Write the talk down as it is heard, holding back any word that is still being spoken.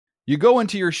You go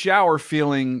into your shower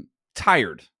feeling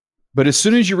tired, but as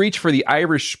soon as you reach for the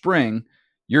Irish Spring,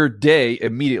 your day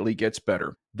immediately gets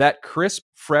better. That crisp,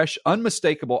 fresh,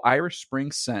 unmistakable Irish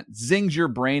Spring scent zings your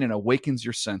brain and awakens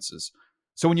your senses.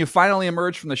 So when you finally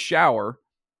emerge from the shower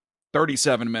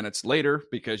 37 minutes later,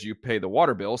 because you pay the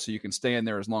water bill so you can stay in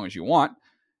there as long as you want,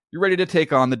 you're ready to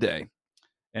take on the day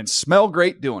and smell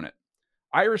great doing it.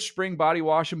 Irish Spring Body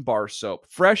Wash and Bar Soap.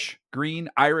 Fresh, green,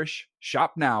 Irish.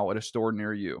 Shop now at a store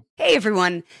near you. Hey,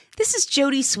 everyone. This is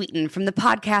Jody Sweeten from the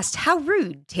podcast How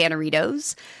Rude,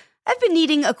 Tanneritos. I've been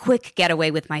needing a quick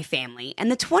getaway with my family,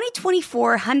 and the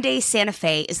 2024 Hyundai Santa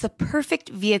Fe is the perfect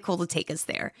vehicle to take us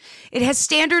there. It has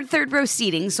standard third-row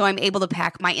seating, so I'm able to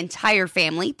pack my entire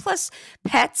family, plus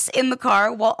pets, in the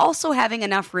car, while also having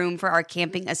enough room for our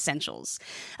camping essentials.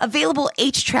 Available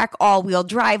H-Track all-wheel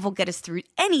drive will get us through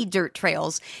any dirt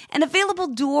trails, and available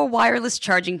dual wireless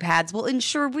charging pads will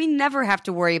ensure we never have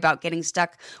to worry about getting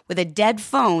stuck with a dead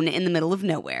phone in the middle of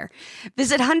nowhere.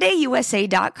 Visit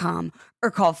HyundaiUSA.com or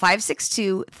call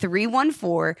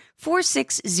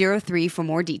 562-314-4603 for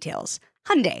more details.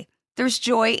 Hyundai, there's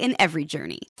joy in every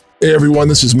journey. Hey everyone,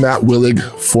 this is Matt Willig,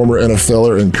 former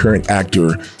NFLer and current actor.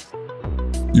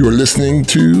 You are listening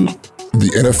to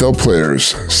the NFL Players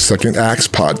Second Acts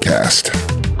Podcast.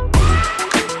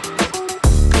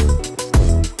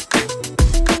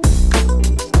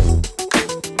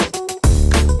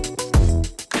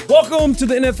 Welcome to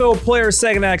the NFL Players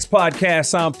Second Acts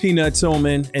Podcast. I'm Peanut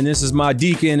Tillman, and this is my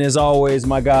deacon, as always,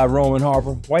 my guy, Roman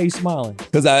Harper. Why are you smiling?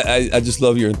 Because I just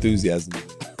love your enthusiasm.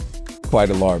 Quite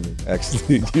alarming,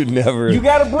 actually. You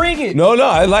got to bring it. No,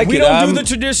 I like it. We don't do the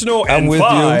traditional and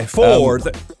 5, 4.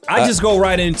 I just go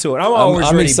right into it. I'm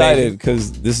ready, excited baby.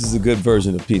 Because this is a good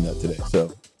version of Peanut today.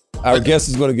 So our guest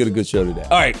is going to get a good show today.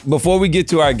 All right, before we get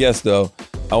to our guest, though,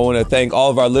 I want to thank all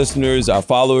of our listeners, our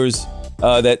followers,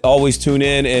 that always tune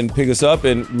in and pick us up.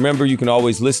 And remember, you can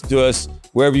always listen to us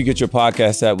wherever you get your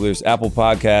podcast at, whether it's Apple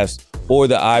Podcasts or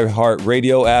the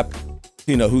iHeartRadio app.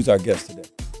 You know, who's our guest today?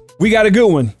 We got a good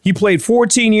one. He played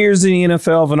 14 years in the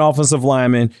NFL as an offensive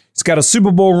lineman. He's got a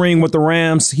Super Bowl ring with the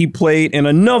Rams. He played in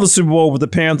another Super Bowl with the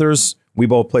Panthers. We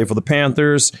both play for the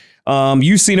Panthers.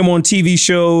 You've seen him on TV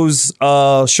shows,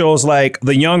 shows like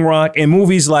The Young Rock, and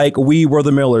movies like We Were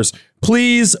the Millers.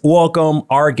 Please welcome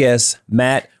our guest,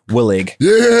 Matt Willig.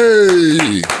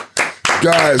 Yay!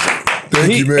 Guys,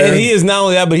 thank you, man. And he is not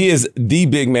only that, but he is the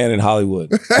big man in Hollywood.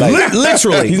 Like,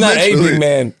 literally. He's not a big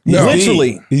man. No.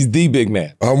 He's the big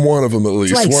man. I'm one of them, at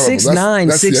least. It's like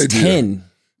 6'9",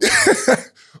 6'10".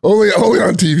 Only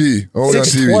on TV. Only 6'12". on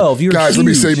TV. You're Guys, huge. let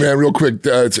me say, man, real quick,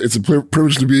 it's a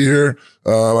privilege to be here.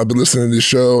 I've been listening to this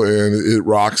show, and it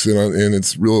rocks, and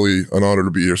it's really an honor to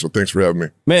be here. So thanks for having me.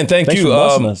 Man, thanks you. For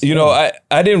busting us. You know,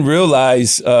 I didn't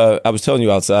realize, I was telling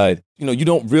you outside, you know, you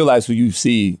don't realize who you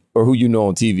see or who you know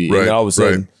on TV. Right, and all of a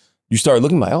sudden, you start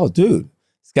looking like, oh, dude,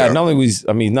 this guy, not only he's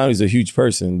a huge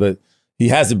person, but he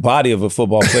has the body of a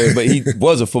football player, but he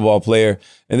was a football player.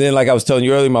 And then, like I was telling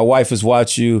you earlier, my wife has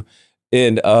watched you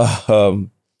in the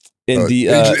Agents of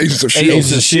S.H.I.E.L.D. Agents of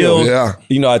S.H.I.E.L.D. Yeah.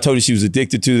 You know, I told you she was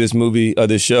addicted to this movie,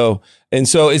 this show. And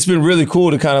so it's been really cool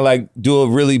to kind of like do a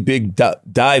really big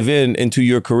dive into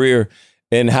your career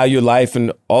and how your life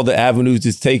and all the avenues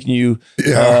it's taken you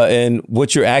and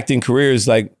what your acting career is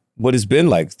like, what it's been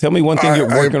like. Tell me one thing you're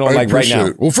working on like right now.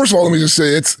 It. Well, first of all, let me just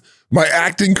say my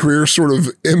acting career sort of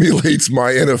emulates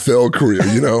my NFL career,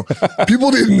 you know.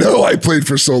 People didn't know I played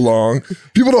for so long.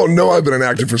 People don't know I've been an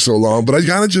actor for so long, but I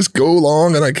kind of just go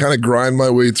along and I kind of grind my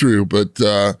way through. But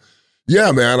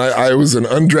yeah, man, I was an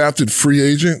undrafted free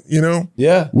agent, you know.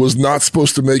 Yeah. Was not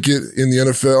supposed to make it in the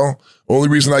NFL. Only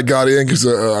reason I got in because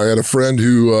I had a friend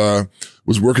who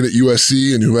was working at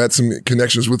USC and who had some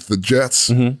connections with the Jets.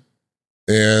 Mm-hmm.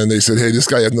 And they said, hey, this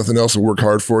guy has nothing else to work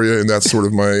hard for you. And that's sort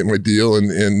of my deal.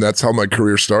 And that's how my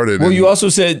career started. Well, you also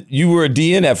said you were a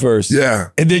DN at first. Yeah.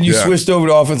 And then you switched over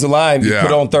to offensive line. You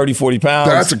put on 30, 40 pounds.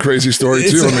 That's a crazy story,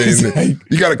 too. I mean,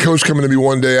 you got a coach coming to me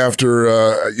one day after,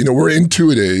 we're in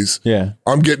two-a-days. Yeah.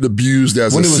 I'm getting abused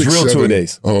as when a 6'7". When it was real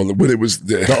two-a-days. Oh, when it was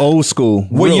the old school.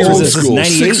 What year was this?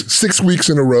 98? 6 weeks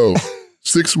in a row.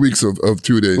 6 weeks of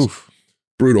 2 days. Oof.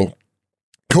 Brutal.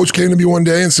 Coach came to me one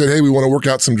day and said, hey, we want to work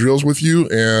out some drills with you.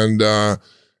 And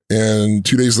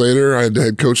 2 days later, I had the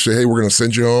head coach say, hey, we're going to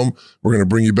send you home. We're going to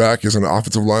bring you back as an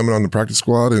offensive lineman on the practice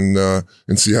squad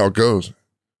and see how it goes.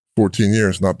 14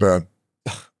 years, not bad.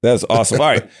 That's awesome. All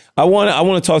right. I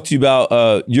want to talk to you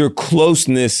about your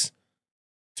closeness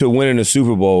to winning a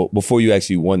Super Bowl before you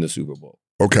actually won the Super Bowl.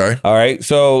 Okay. All right.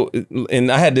 So, and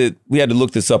we had to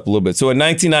look this up a little bit. So in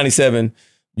 1997,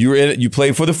 you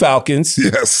played for the Falcons.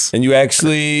 Yes. And you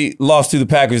actually lost to the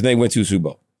Packers and they went to the Super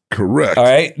Bowl. Correct. All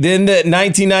right. Then the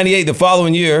 1998, the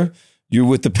following year, you're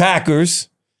with the Packers,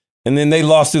 and then they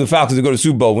lost to the Falcons to go to the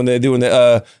Super Bowl when they're doing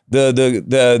the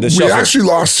shuffle. We actually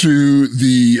lost to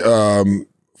the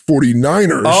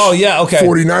 49ers. Oh, yeah, okay.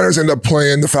 49ers end up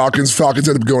playing the Falcons. Falcons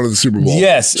end up going to the Super Bowl.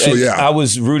 Yes. So, yeah. I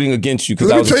was rooting against you because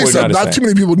Let I me was tell a you 49ers something. Not fan. too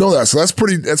many people know that. So that's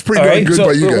pretty All right, good so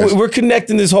by you guys. We're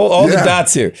connecting all the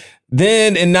dots here.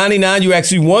 Then in 99, you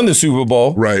actually won the Super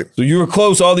Bowl. Right. So you were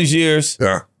close all these years.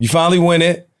 Yeah. You finally win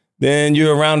it. Then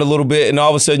you're around a little bit, and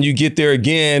all of a sudden you get there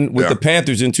again with the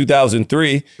Panthers in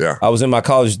 2003. Yeah. I was in my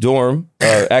college dorm,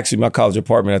 actually my college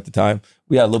apartment at the time.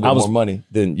 We had a little bit more money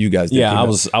than you guys did. Yeah, I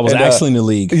was actually in the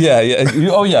league. Yeah.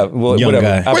 Oh, yeah. Well, Young whatever.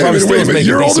 guy. I probably still was making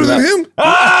You're older decent than amount. him?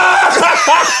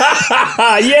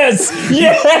 Yes.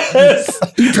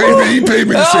 He paid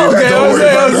me to say that. Don't worry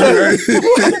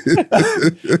about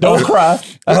it. Don't cry.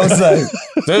 I was like,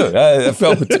 dude, I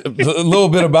felt a little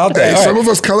bit about that. Hey, All some right. of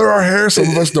us color our hair, some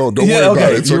of us don't. Don't worry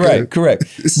about it. It's You're okay. right. Correct.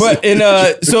 But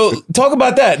so talk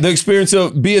about that. The experience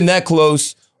of being that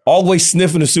close, always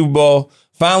sniffing the Super Bowl,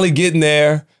 finally getting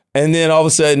there, and then all of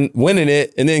a sudden winning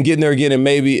it, and then getting there again and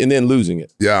then losing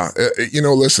it. Yeah.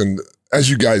 Listen, as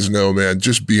you guys know, man,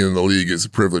 just being in the league is a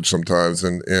privilege sometimes.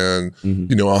 And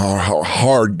you know, how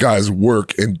hard guys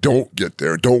work and don't get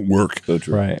there, don't work. So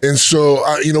true. Right. And so,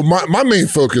 my main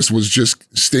focus was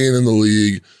just staying in the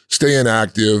league, staying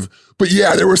active. But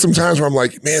yeah, there were some times where I'm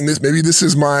like, man, maybe this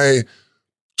is my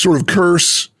sort of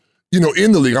curse, in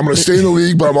the league. I'm going to stay in the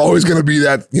league, but I'm always going to be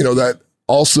that, that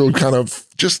also kind of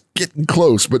just getting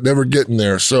close, but never getting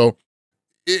there. So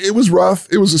it was rough.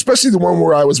 It was especially the one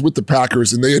where I was with the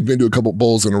Packers and they had been to a couple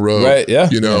bowls in a row. Right, yeah.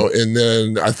 And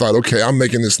then I thought, okay, I'm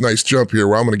making this nice jump here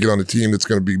where I'm going to get on a team that's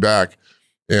going to be back.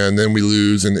 And then we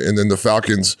lose. And then the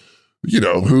Falcons,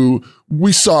 who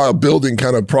we saw a building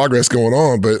kind of progress going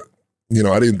on, but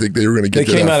I didn't think they were going to get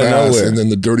there that fast. Nowhere. And then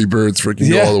the Dirty Birds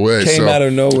freaking go all the way. Came out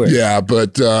of nowhere. Yeah,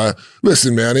 but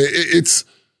listen, man, it's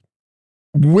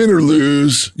win or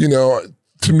lose.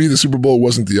 To me, the Super Bowl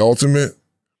wasn't the ultimate.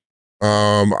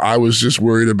 I was just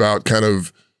worried about kind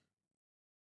of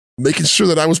making sure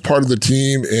that I was part of the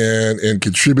team and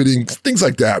contributing, things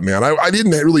like that, man. I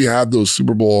didn't really have those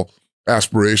Super Bowl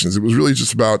aspirations. It was really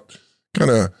just about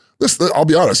kind of, I'll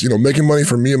be honest, making money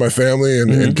for me and my family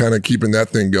and kind of keeping that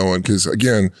thing going. Because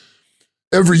again,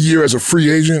 every year as a free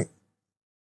agent,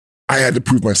 I had to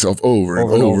prove myself over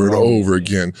and over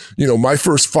again. My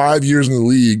first 5 years in the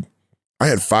league, I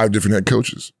had 5 different head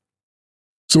coaches.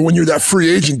 So when you're that free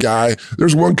agent guy,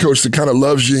 there's one coach that kind of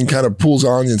loves you and kind of pulls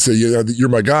on you and say, yeah, you're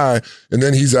my guy. And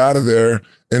then he's out of there.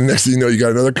 And next thing you know, you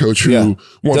got another coach who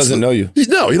doesn't know you. He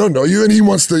don't know you. And he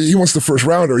wants the first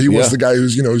rounder. He wants the guy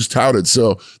who's touted.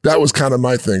 So that was kind of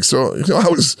my thing. So I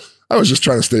was just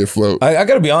trying to stay afloat. I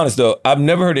got to be honest though. I've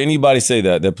never heard anybody say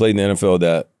that played in the NFL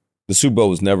that the Super Bowl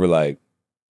was never like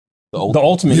the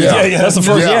ultimate. Yeah. That's the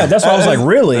first. Yeah. That's why I was like,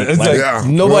 really? I've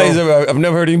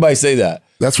never heard anybody say that.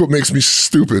 That's what makes me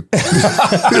stupid.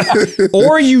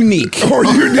 Or unique. Or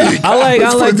unique. I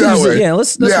like that way. Yeah,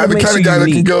 let's the kind of guy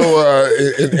unique. that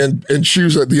can go and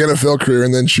choose the NFL career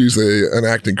and then choose an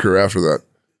acting career after that.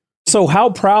 So how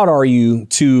proud are you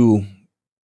to,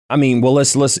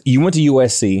 let's you went to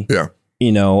USC. Yeah.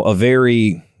 A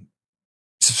very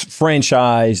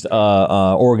franchised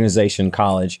organization,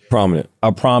 college. Prominent.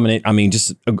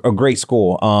 Just a great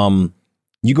school.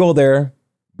 You go there,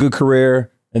 good career,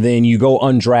 and then you go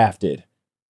undrafted.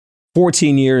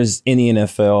 14 years in the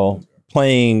NFL,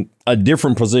 playing a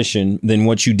different position than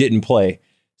what you didn't play.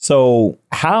 So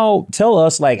tell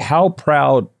us, how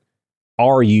proud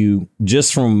are you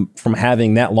just from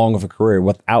having that long of a career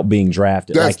without being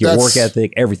drafted? Your work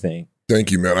ethic, everything. Thank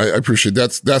you, man. I appreciate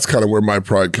it. That's kind of where my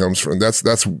pride comes from. That's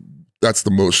the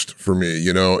most for me,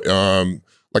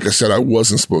 Like I said, I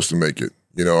wasn't supposed to make it.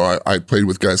 I played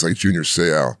with guys like Junior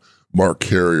Seau, Mark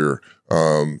Carrier,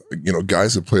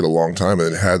 guys that played a long time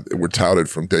and were touted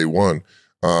from day one.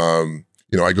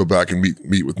 I go back and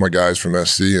meet with my guys from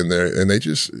SC and they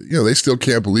just, they still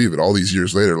can't believe it all these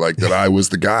years later, like that I was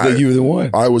the guy. That you were the one.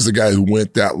 I was the guy who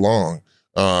went that long.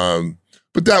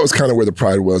 But that was kind of where the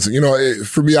pride was.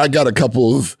 For me, I got a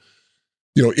couple of,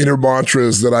 inner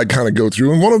mantras that I kind of go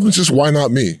through. And one of them is just, why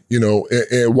not me?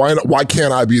 And why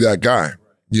can't I be that guy?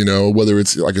 Whether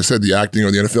it's, like I said, the acting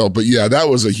or the NFL. But yeah, that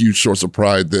was a huge source of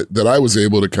pride that I was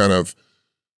able to kind of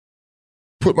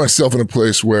put myself in a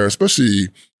place where, especially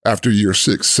after year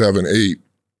 6, 7, 8,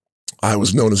 I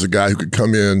was known as a guy who could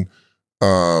come in,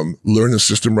 learn the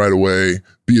system right away,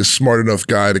 be a smart enough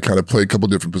guy to kind of play a couple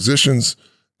different positions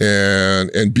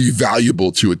and be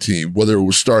valuable to a team, whether it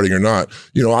was starting or not.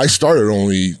 I started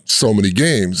only so many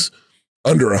games,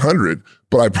 under 100,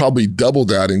 but I probably doubled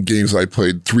that in games I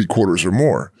played 3 quarters or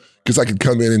more because I could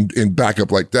come in and back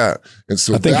up like that. And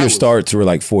so I think your starts were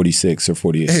like 46 or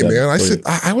 48. Hey, man, I said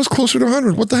I was closer to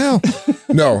 100. What the hell?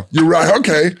 No, you're right.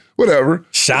 Okay, whatever.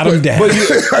 Shot him down. But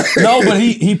but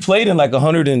he played in like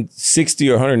 160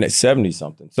 or 170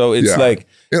 something. So it's like,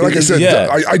 and like I said,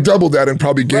 I doubled that in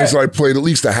probably games that I played at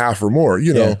least a half or more.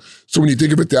 You know, so when you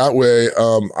think of it that way,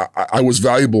 I was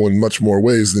valuable in much more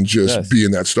ways than just being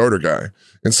that starter guy.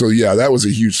 And so that was a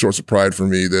huge source of pride for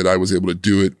me that I was able to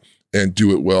do it and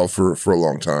do it well for a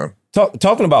long time.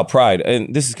 Talking about pride,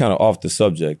 and this is kind of off the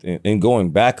subject, and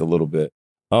going back a little bit.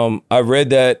 I read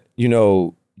that,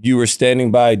 you were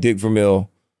standing by Dick Vermeil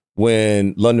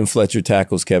when London Fletcher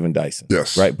tackles Kevin Dyson.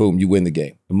 Yes. Right? Boom, you win the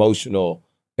game. Emotional.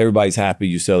 Everybody's happy.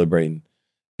 You're celebrating.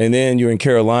 And then you're in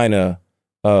Carolina.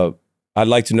 I'd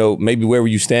like to know maybe where were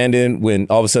you standing when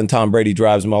all of a sudden Tom Brady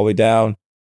drives him all the way down?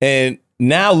 And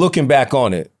now looking back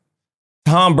on it,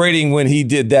 Tom Brady, when he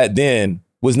did that then,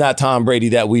 was not Tom Brady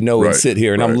that we know and sit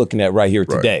here and I'm looking at right here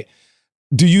today.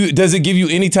 Does it give you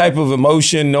any type of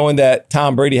emotion knowing that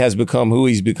Tom Brady has become who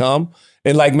he's become?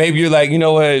 And like maybe you're like, you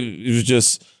know what,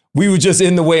 we were just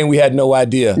in the way and we had no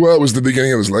idea. Well, it was the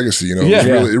beginning of his legacy,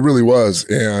 It really was.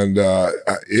 And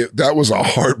that was a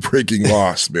heartbreaking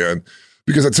loss, man.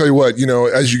 Because I tell you what,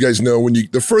 as you guys know,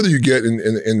 the further you get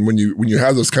and when you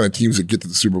have those kind of teams that get to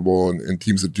the Super Bowl and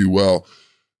teams that do well,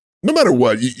 no matter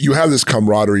what, you have this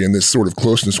camaraderie and this sort of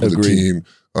closeness with the team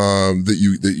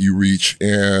that you reach.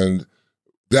 And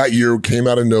that year came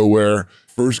out of nowhere.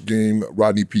 First game,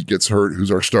 Rodney Peete gets hurt, who's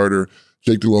our starter.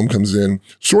 Jake Delhomme comes in.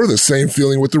 Sort of the same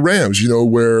feeling with the Rams,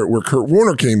 where Kurt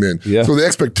Warner came in. Yeah. So the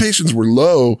expectations were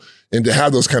low, and to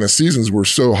have those kind of seasons were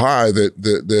so high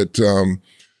that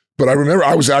but I remember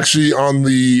I was actually on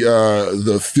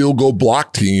the field goal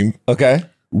block team. Okay.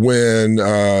 When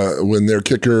their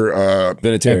kicker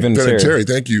Vinatieri,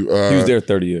 thank you. He was there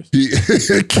 30 years. He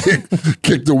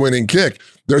kicked the winning kick.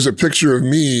 There's a picture of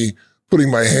me putting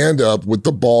my hand up with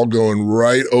the ball going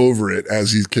right over it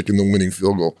as he's kicking the winning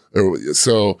field goal.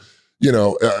 So,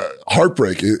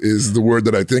 heartbreak is the word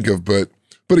that I think of. But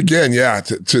again,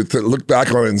 to look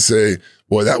back on it and say,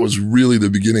 boy, that was really the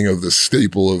beginning of the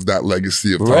staple of that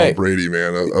legacy of Tom Brady,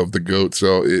 man, of the GOAT.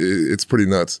 So it's pretty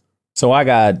nuts. So I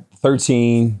got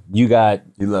 13, you got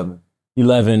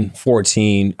 11,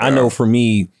 14. Yeah. I know for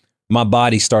me, my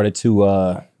body started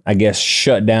to,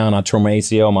 shut down. I tore my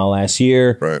ACL my last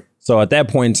year. Right. So at that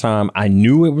point in time, I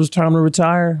knew it was time to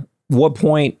retire. What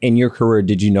point in your career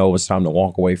did you know it was time to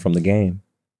walk away from the game?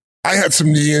 I had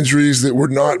some knee injuries that were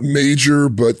not major,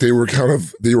 but they were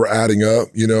adding up.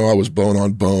 I was bone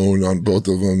on both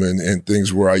of them and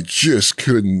things where I just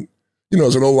couldn't.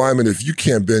 As an old lineman, if you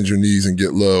can't bend your knees and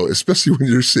get low, especially when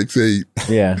you're 6'8",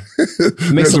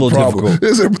 makes it a little difficult.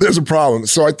 There's a problem.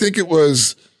 So I think it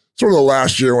was sort of the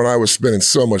last year when I was spending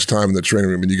so much time in the training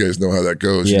room, and you guys know how that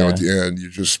goes. At the end,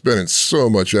 you're just spending so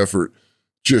much effort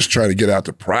just trying to get out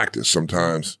to practice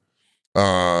sometimes.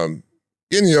 I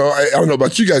don't know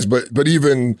about you guys, but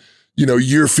even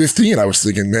year 15, I was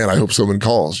thinking, man, I hope someone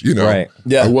calls. Right?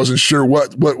 Yeah, I wasn't sure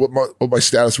what my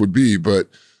status would be, but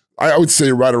I would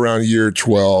say right around year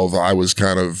 12, I was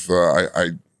kind of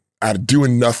I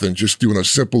doing nothing, just doing a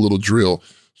simple little drill,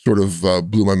 sort of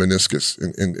blew my meniscus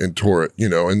and tore it,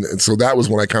 and so that was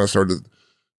when I kind of started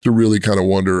to really kind of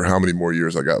wonder how many more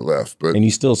years I got left. But and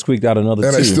you still squeaked out another 2.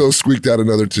 And I still squeaked out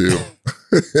another 2.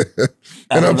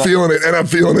 And I'm feeling it. And I'm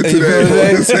feeling it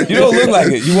today. You don't look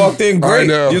like it. You walked in great. I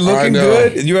know, You're looking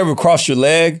good. You ever cross your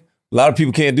leg? A lot of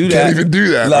people can't do that. Can't even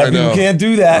do that. A lot of people can't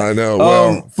do that. I know.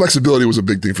 Well, flexibility was a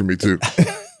big thing for me too.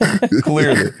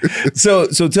 Clearly. So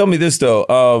tell me this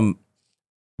though.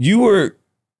 You were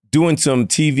doing some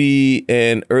TV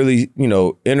and early,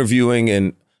 interviewing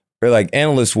and like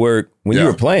analyst work when you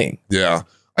were playing. Yeah.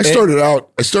 I started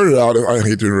out, I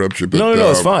hate to interrupt you, but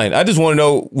no, it's fine. I just want to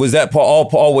know, was that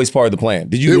always part of the plan?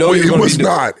 Did you know you were going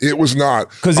to be It was not.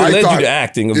 Because it led you to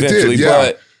acting eventually. It did, yeah.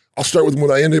 But I'll start with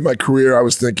when I ended my career, I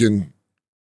was thinking,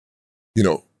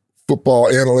 football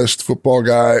analyst, football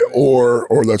guy, or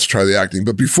let's try the acting.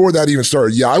 But before that even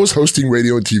started, I was hosting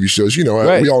radio and TV shows. We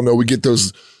all know we get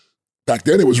those. Back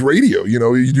then it was radio.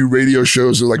 You do radio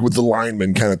shows like with the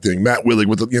lineman kind of thing, Matt Willig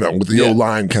with the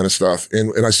O-line kind of stuff.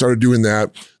 And I started doing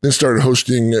that, then started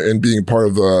hosting and being part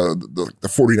of the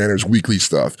 49ers weekly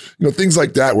stuff. Things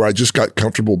like that where I just got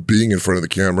comfortable being in front of the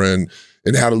camera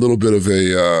and had a little bit of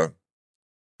a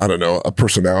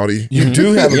personality. You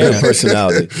do have a good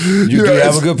personality. You do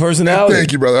have a good personality.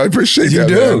 Thank you, brother. I appreciate that.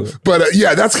 You do. Man. But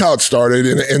that's how it started.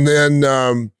 And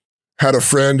then had a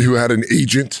friend who had an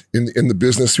agent in the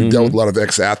business who dealt with a lot of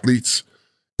ex-athletes.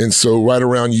 And so right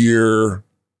around it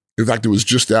In fact, it was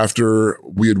just after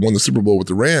we had won the Super Bowl with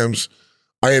the Rams.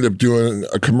 I ended up doing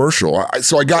a commercial.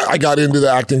 So I got into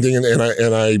the acting thing,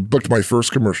 and I booked my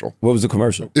first commercial. What was the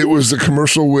commercial? It was a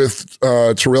commercial with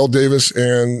Terrell Davis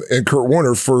and Kurt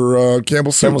Warner for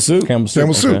Campbell Soup. Campbell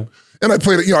Soup. Okay. And I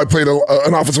played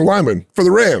an offensive lineman for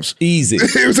the Rams. Easy.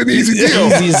 It was an easy deal.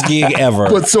 Easiest gig ever.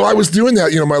 But so I was doing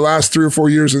that, my last 3 or 4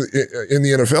 years in the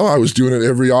NFL, I was doing it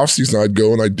every offseason. I'd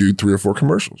go and I'd do 3 or 4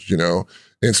 commercials,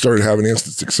 and started having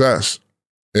instant success.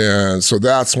 And so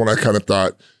that's when I kind of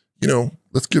thought,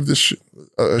 let's give this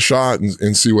a shot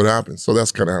and see what happens. So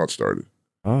that's kind of how it started.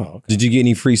 Oh, okay. Did you get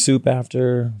any free soup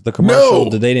after the commercial?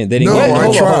 No, they didn't. No,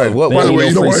 I tried. By the way,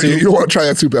 you don't want to try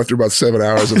that soup after about 7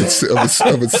 hours of it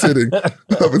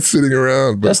sitting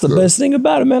around. But, that's the best thing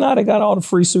about it, man. I'd have got all the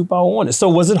free soup I wanted. So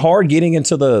was it hard getting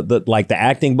into the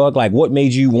acting bug? Like, what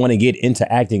made you want to get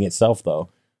into acting itself, though?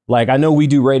 Like, I know we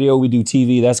do radio, we do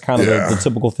TV. That's kind of the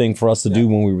typical thing for us to do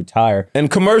when we retire. And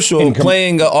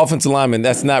playing an offensive lineman,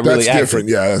 that's not really acting. Different.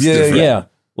 Yeah, that's different. Yeah.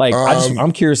 Like,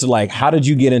 I'm curious to how did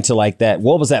you get into that?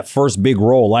 What was that first big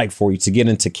role like for you to get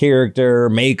into character,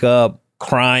 makeup,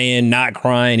 crying, not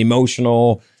crying,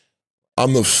 emotional?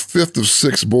 I'm the 5th of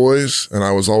 6 boys, and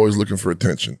I was always looking for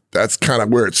attention. That's kind of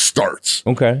where it starts.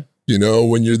 Okay.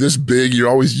 When you're this big, you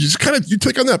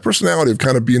take on that personality of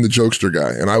kind of being the jokester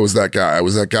guy. And I was that guy. I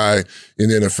was that guy in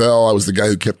the NFL. I was the guy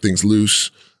who kept things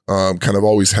loose, kind of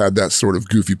always had that sort of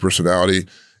goofy personality.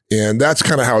 And that's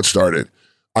kind of how it started.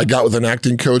 I got with an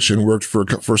acting coach and worked for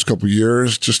first couple of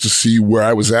years just to see where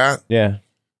I was at. Yeah.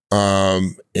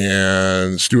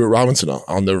 And Stuart Robinson,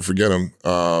 I'll never forget him.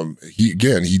 He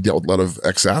dealt with a lot of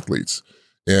ex-athletes.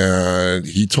 And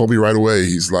he told me right away,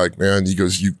 he's like, man, he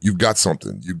goes, you've got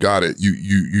something. You got it.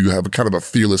 You have a kind of a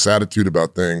fearless attitude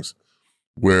about things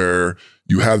where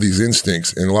you have these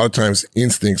instincts. And a lot of times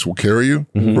instincts will carry you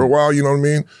for a while. You know what I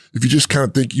mean? If you just kind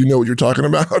of think you know what you're talking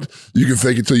about, you can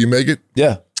fake it till you make it.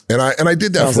 Yeah. And I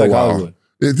did that Sounds for a like while.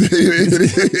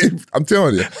 I'm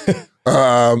telling you.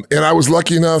 And I was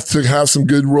lucky enough to have some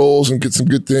good roles and get some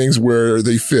good things where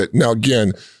they fit. Now,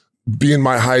 again, being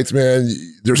my height, man,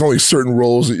 there's only certain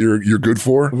roles that you're good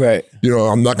for. Right.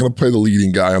 I'm not going to play the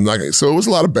leading guy. So it was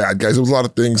a lot of bad guys. It was a lot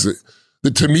of things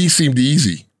that to me seemed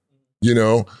easy.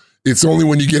 It's only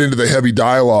when you get into the heavy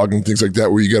dialogue and things like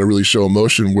that where you got to really show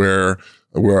emotion where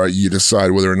you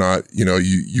decide whether or not,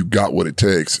 you got what it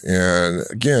takes. And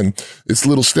again, it's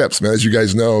little steps, man. As you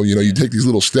guys know, you take these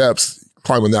little steps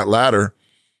climbing that ladder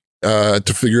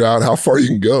to figure out how far you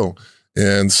can go.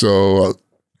 And so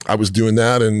I was doing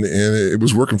that and it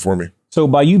was working for me. So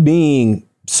by you being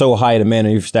so high, a man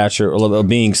of your stature, or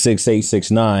being 6'8",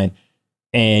 6'9",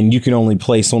 and you can only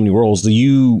play so many roles,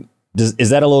 is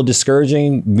that a little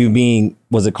discouraging?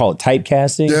 Was it called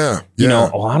typecasting? Yeah.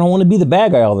 I don't want to be the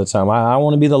bad guy all the time. I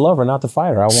want to be the lover, not the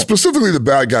fighter. Specifically the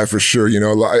bad guy for sure.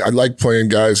 I like playing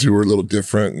guys who were a little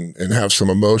different and have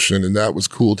some emotion. And that was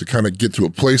cool to kind of get to a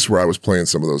place where I was playing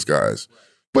some of those guys.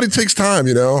 But it takes time,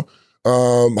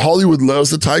 Hollywood loves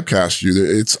to typecast you.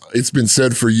 It's been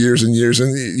said for years and years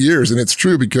and years. And it's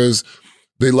true because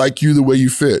they like you the way you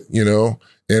fit,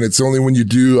 And it's only when you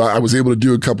do, I was able to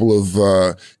do a couple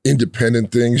of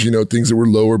independent things, things that were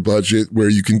lower budget where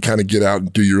you can kind of get out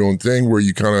and do your own thing, where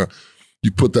you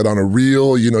put that on a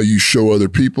reel, you show other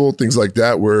people, things like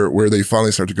that, where they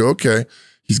finally start to go, okay,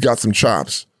 he's got some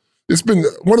chops. It's been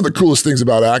one of the coolest things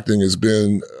about acting has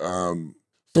been some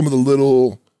of the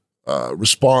little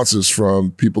responses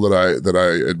from people that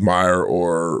I admire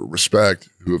or respect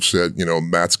who have said,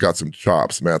 Matt's got some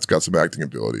chops, Matt's got some acting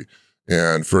ability.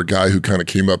 And for a guy who kind of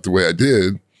came up the way I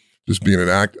did, just being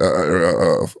a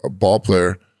ball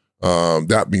player,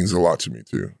 that means a lot to me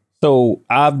too. So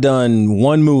I've done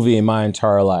one movie in my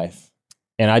entire life,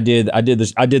 and I did the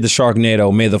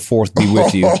Sharknado. May the 4th be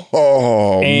with you.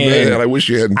 Oh man, I wish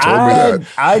you hadn't told me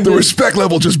that. The respect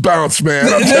level just bounced,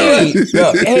 man. I'm telling you.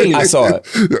 Hey, I saw it.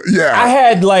 Yeah, I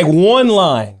had like one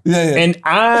line, and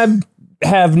I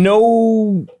have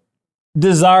no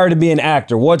desire to be an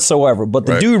actor whatsoever. But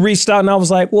the dude reached out, and I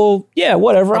was like, well, yeah,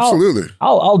 whatever. Absolutely,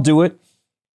 I'll do it.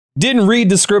 Didn't read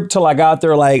the script till I got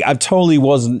there. Like, I totally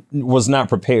was not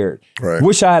prepared. Right.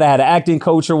 Wish I had an acting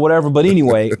coach or whatever. But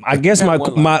anyway, I guess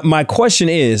my question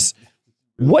is,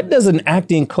 what does an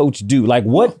acting coach do? Like,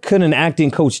 what could an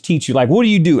acting coach teach you? Like, what do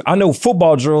you do? I know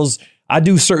football drills. I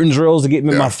do certain drills to get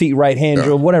me my feet right, hand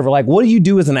drill, whatever. Like, what do you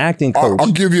do as an acting coach?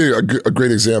 I'll give you a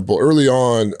great example. Early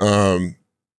on,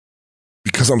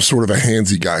 because I'm sort of a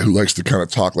handsy guy who likes to kind of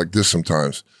talk like this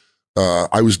sometimes,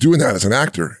 I was doing that as an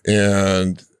actor.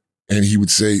 And he would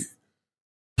say,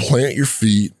 plant your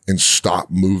feet and stop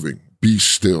moving. Be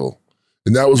still.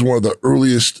 And that was one of the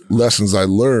earliest lessons I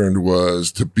learned,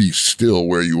 was to be still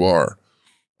where you are.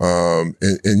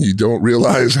 And you don't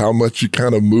realize how much you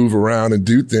kind of move around and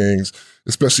do things,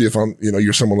 especially if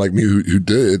you're someone like me who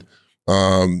did,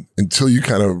 until you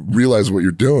kind of realize what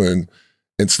you're doing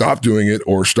and stop doing it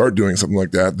or start doing something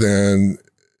like that. Then,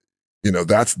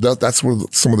 that's one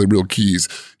of some of the real keys.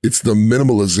 It's the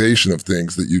minimalization of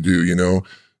things that you do,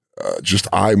 just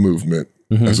eye movement,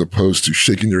 as opposed to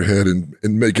shaking your head and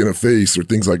making a face or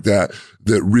things like that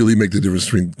really make the difference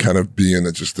between kind of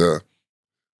being just a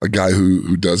guy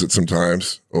who does it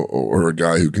sometimes, or a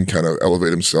guy who can kind of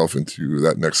elevate himself into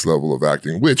that next level of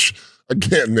acting, which,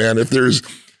 again, man, if there's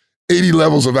 80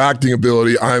 levels of acting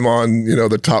ability, I'm on,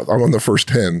 the top, I'm on the first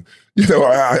 10.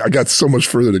 I got so much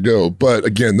further to go. But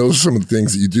again, those are some of the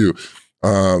things that you do.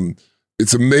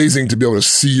 It's amazing to be able to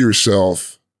see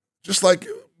yourself, just like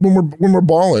when we're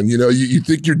balling, you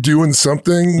think you're doing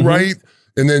something right,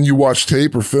 and then you watch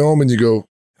tape or film and you go,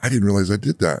 I didn't realize I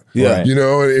did that. Yeah.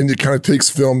 And it kind of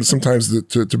takes film sometimes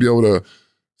to be able to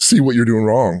see what you're doing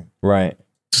wrong. Right.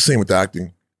 It's the same with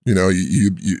acting.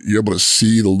 You're able to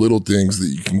see the little things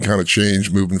that you can kind of change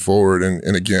moving forward.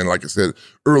 And again, like I said,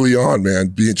 early on, man,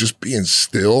 being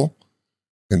still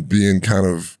and being kind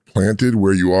of planted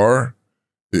where you are,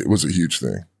 it was a huge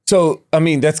thing. So, I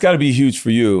mean, that's got to be huge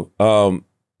for you,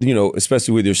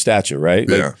 especially with your stature, right?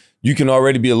 Yeah. Like, you can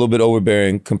already be a little bit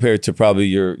overbearing compared to probably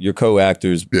your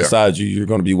co-actors beside you. You're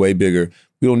going to be way bigger.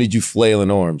 We don't need you flailing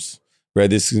arms,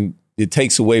 right? It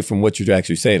takes away from what you're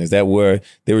actually saying. Is that where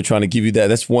they were trying to give you that?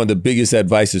 That's one of the biggest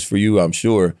advices for you, I'm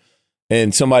sure.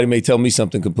 And somebody may tell me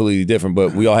something completely different,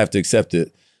 but we all have to accept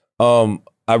it.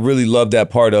 I really love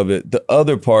that part of it. The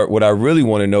other part, what I really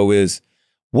want to know is,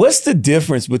 what's the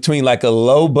difference between like a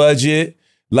low budget,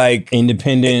 like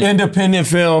independent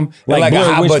film, like and like a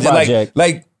high budget, project.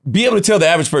 like be able to tell the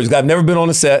average person, I've never been on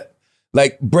a set.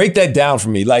 Like, break that down for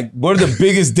me. Like, what are the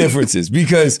biggest differences?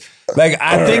 Because, like,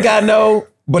 I think I know,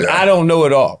 but I don't know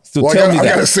it all. So tell me that. I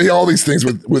got to say all these things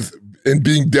with and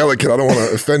being delicate. I don't want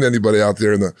to offend anybody out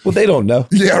there. Well, they don't know.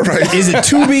 Yeah, right. Is it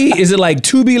Tubi? Is it like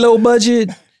Tubi low budget?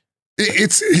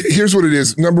 Here's what it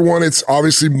is. Number one, it's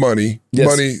obviously money. Yes.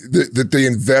 Money that they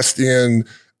invest in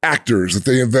actors, that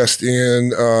they invest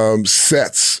in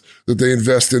sets, that they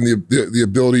invest in the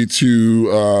ability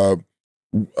to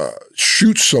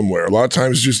shoot somewhere. A lot of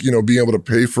times just, being able to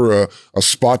pay for a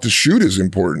spot to shoot is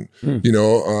important,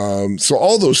 so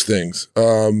all those things,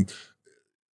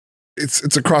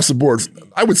 it's across the board.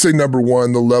 I would say number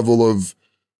one, the level of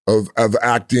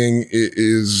acting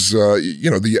is,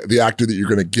 the actor that you're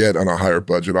going to get on a higher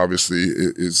budget, obviously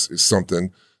is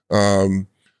something.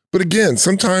 But again,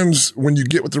 sometimes when you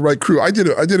get with the right crew, I did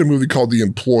a movie called The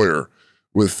Employer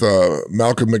with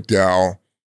Malcolm McDowell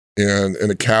and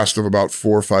a cast of about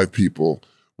 4 or 5 people,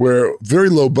 where very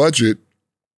low budget,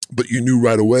 but you knew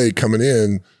right away coming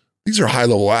in, these are high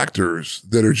level actors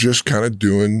that are just kind of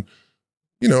doing,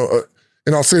 and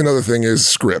I'll say another thing is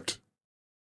script.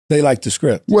 They like the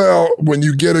script. Well, when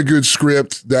you get a good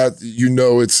script, that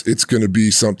it's going to be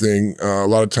something. A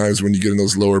lot of times when you get in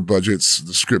those lower budgets,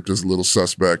 the script is a little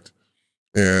suspect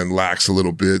and lacks a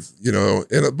little bit,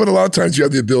 but a lot of times you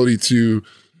have the ability to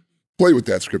play with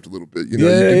that script a little bit. You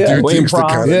can do things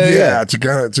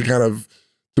to kind of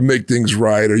to make things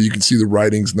right, or you can see the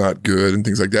writing's not good and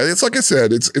things like that. It's like I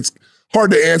said, it's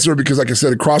hard to answer because, like I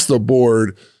said, across the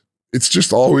board, it's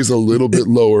just always a little bit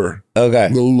lower. Okay. A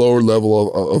little lower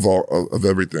level of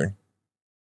everything.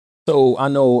 So I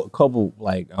know a couple,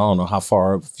 I don't know how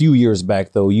far, a few years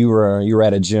back though, you were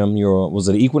at a gym. Was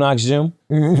it Equinox Gym?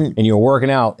 Mm-hmm. And you were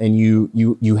working out, and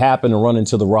you happen to run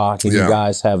into The Rock, and you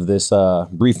guys have this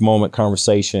brief moment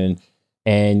conversation,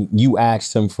 and you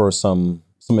asked him for some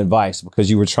advice because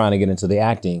you were trying to get into the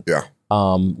acting. Yeah.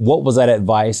 What was that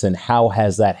advice, and how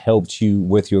has that helped you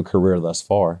with your career thus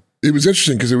far? It was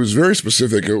interesting because it was very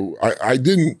specific. I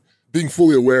didn't, being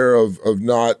fully aware of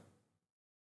not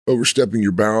overstepping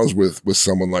your bounds with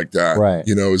someone like that, right,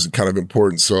 is kind of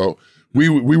important. So we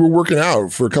were working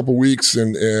out for a couple of weeks,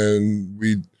 and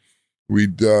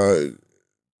we'd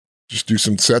just do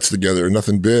some sets together,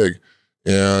 nothing big.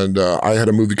 And I had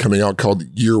a movie coming out called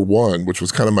Year One, which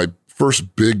was kind of my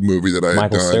first big movie that I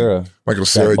had done. Michael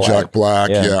Cera, Jack Black,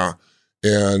 yeah.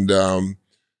 And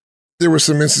there were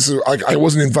some instances I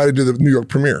wasn't invited to the New York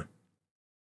premiere.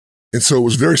 And so it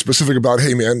was very specific about,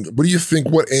 hey, man, what do you think?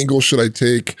 What angle should I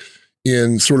take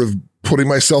in sort of putting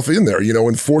myself in there,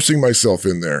 and forcing myself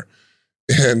in there?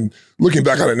 And looking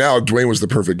back on it now, Dwayne was the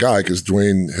perfect guy because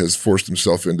Dwayne has forced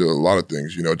himself into a lot of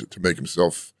things, to make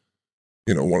himself,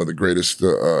 one of the greatest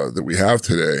that we have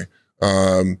today.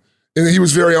 And he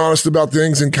was very honest about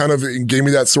things and kind of gave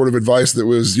me that sort of advice that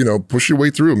was, push your way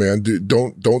through, man.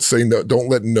 Don't say no. Don't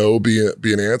let no be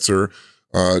an answer.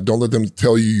 Don't let them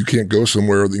tell you can't go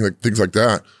somewhere, things like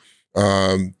that.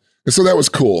 And so that was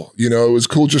cool. It was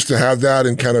cool just to have that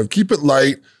and kind of keep it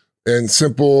light and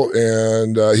simple.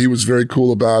 And he was very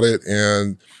cool about it.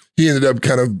 And he ended up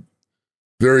kind of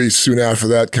very soon after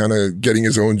that, kind of getting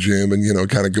his own gym and,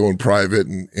 kind of going private.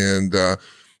 And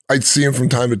I'd see him from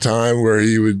time to time where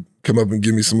he would come up and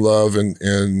give me some love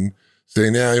and say,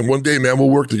 and one day, man, we'll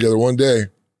work together one day.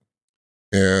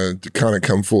 And to kind of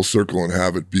come full circle and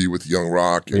have it be with Young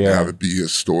Rock and have it be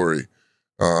his story.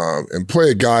 And play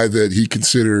a guy that he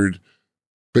considered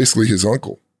basically his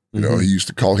uncle. He used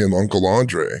to call him Uncle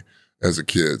Andre as a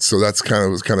kid. So was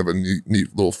kind of a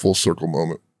neat little full circle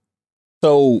moment.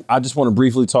 So I just want to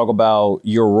briefly talk about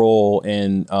your role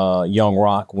in Young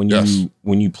Rock when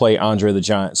you play Andre the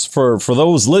Giant. For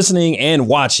those listening and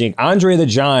watching, Andre the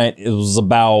Giant,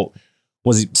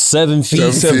 was he 7 feet?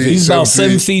 He's about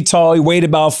 7 feet tall. He weighed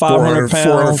about 500 pounds.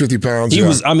 450 pounds. He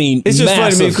was, it's just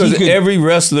funny to me because every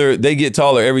wrestler, they get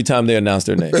taller every time they announce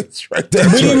their name. That's right.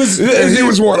 He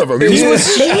was one of them. He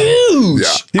was huge.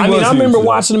 Yeah. I remember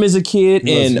watching him as a kid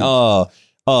and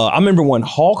I remember when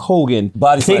Hulk Hogan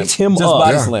picked him just up.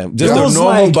 Body slam. Just a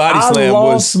normal body slam. I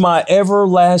lost my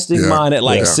everlasting mind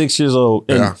at 6 years old.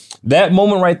 And that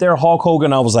moment right there, Hulk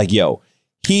Hogan, I was like, yo,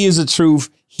 he is the truth.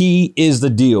 He is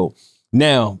the deal.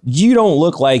 Now, you don't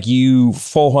look like you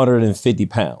 450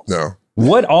 pounds. No.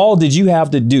 What all did you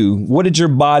have to do? What did your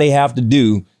body have to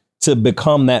do to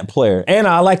become that player? And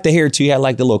I like the hair too. You had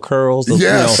like the little curls.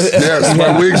 Yes.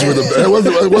 My wigs were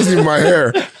it wasn't even my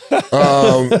hair.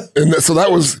 So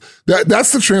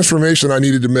that's the transformation I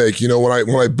needed to make.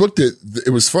 When I booked it,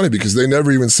 it was funny because they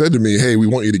never even said to me, hey, we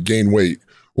want you to gain weight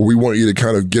or we want you to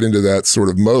kind of get into that sort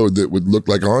of mode that would look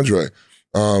like Andre.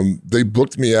 They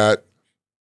booked me at,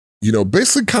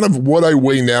 basically kind of what I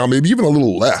weigh now, maybe even a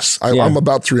little less. I'm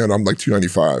about 300. I'm like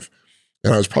 295.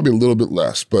 And I was probably a little bit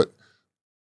less. But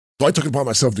so I took it upon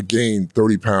myself to gain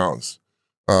 30 pounds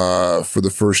for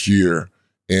the first year.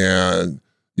 And,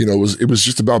 it was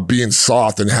just about being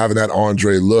soft and having that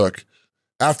Andre look.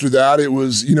 After that, it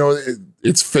was,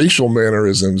 it's facial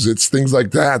mannerisms. It's things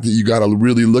like that you got to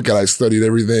really look at. I studied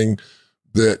everything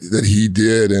that he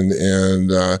did. And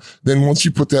then once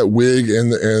you put that wig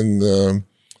and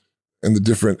the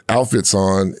different outfits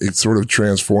on, it sort of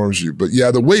transforms you. But yeah,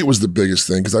 the weight was the biggest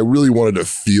thing because I really wanted to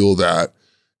feel that.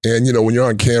 And, when you're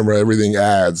on camera, everything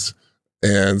adds.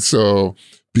 And so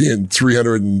being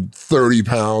 330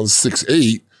 pounds,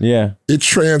 6'8", it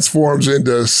transforms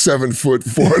into 7 foot,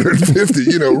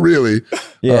 450, really.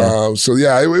 Yeah.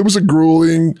 It was a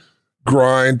grueling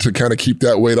grind to kind of keep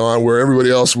that weight on where everybody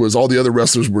else all the other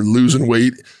wrestlers were losing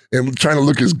weight and trying to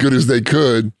look as good as they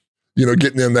could.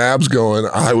 Getting them the abs going,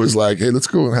 I was like, hey, let's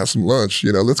go and have some lunch.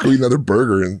 Let's go eat another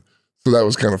burger. And so that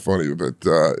was kind of funny. But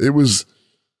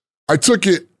I took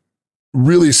it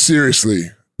really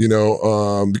seriously,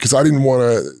 because I didn't want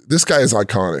to, this guy is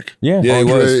iconic. Yeah.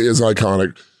 Andre is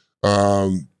iconic.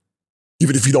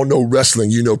 Even if you don't know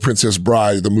wrestling, Princess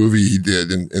Bride, the movie he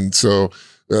did. And so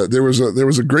there was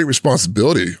a great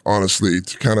responsibility, honestly,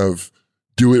 to kind of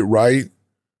do it right,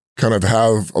 kind of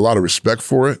have a lot of respect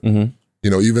for it. Mm-hmm.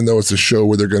 Even though it's a show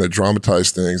where they're going to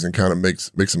dramatize things and kind of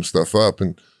make some stuff up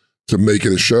and to make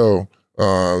it a show,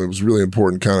 it was really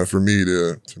important kind of for me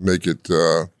to make it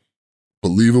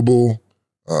believable,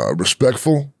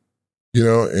 respectful,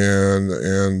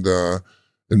 and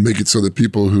make it so that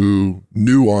people who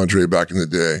knew Andre back in the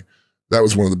day, that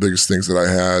was one of the biggest things that I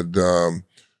had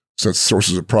since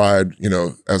Sources of Pride,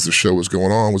 as the show was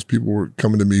going on, was people were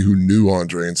coming to me who knew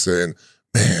Andre and saying,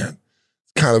 man,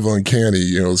 kind of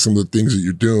uncanny, some of the things that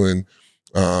you're doing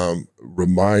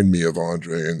remind me of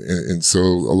Andre, and so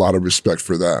a lot of respect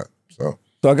for that. So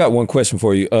I got one question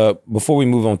for you before we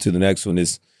move on to the next one.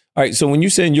 Is all right. So when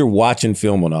you're saying you're watching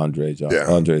film on Andre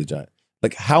the Giant,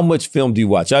 like how much film do you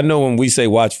watch? I know when we say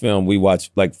watch film, we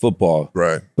watch like football,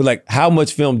 right? But like, how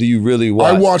much film do you really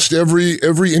watch? I watched every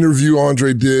interview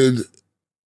Andre did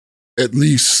at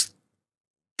least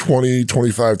 20,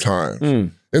 25 times.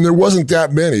 Mm. And there wasn't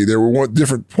that many. There were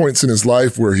different points in his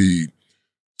life where he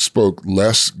spoke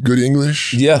less good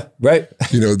English. Yeah, right.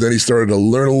 Then he started to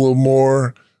learn a little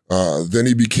more. Then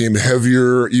he became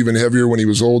even heavier when he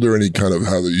was older, and he kind of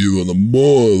had you and the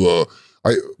more.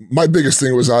 My biggest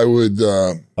thing was I would.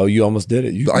 You almost did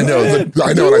it. I know.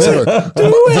 I know. And I said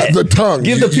the tongue.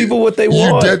 Give the people what they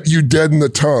want. You deaden the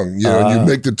tongue. You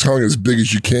make the tongue as big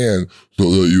as you can so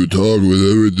that you talk with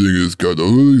everything is kind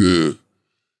of.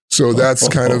 So that's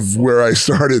kind of where I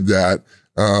started that.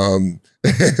 And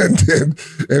and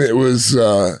it was,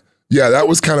 that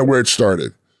was kind of where it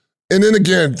started. And then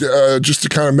again, just to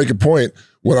kind of make a point,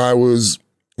 when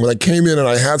I came in and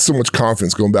I had so much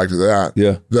confidence, going back to that,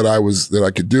 that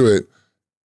I could do it,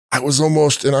 I was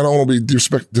almost, and I don't want to be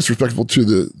disrespectful to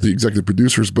the executive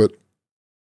producers, but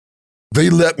they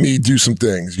let me do some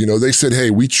things. They said,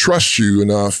 hey, we trust you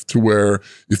enough to where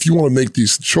if you want to make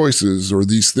these choices or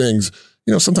these things,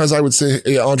 sometimes I would say,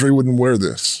 hey, Andre wouldn't wear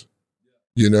this,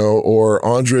 or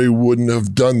Andre wouldn't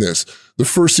have done this. The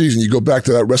first season, you go back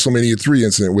to that WrestleMania 3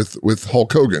 incident with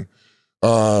Hulk Hogan.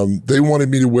 They wanted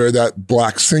me to wear that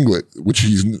black singlet, which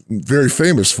he's very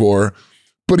famous for,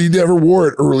 but he never wore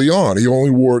it early on. He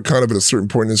only wore it kind of at a certain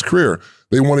point in his career.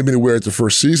 They wanted me to wear it the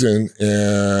first season,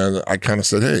 and I kind of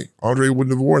said, hey, Andre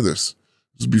wouldn't have worn this.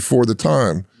 This was before the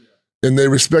time. And they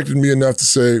respected me enough to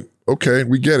say, okay,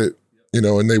 we get it,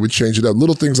 and they would change it up.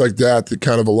 Little things like that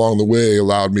kind of along the way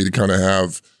allowed me to kind of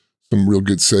have some real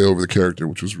good say over the character,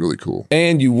 which was really cool.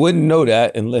 And you wouldn't know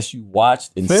that unless you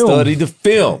watched and studied the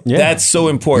film. Yeah. That's so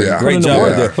important. Yeah. Great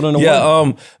job there. Put in the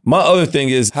work. My other thing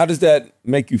is, how does that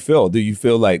make you feel? Do you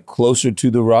feel like closer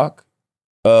to The Rock?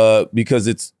 Because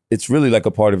it's really like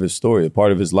a part of his story, a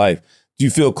part of his life. Do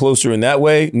you feel closer in that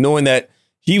way, knowing that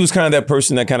he was kind of that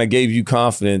person that kind of gave you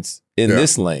confidence in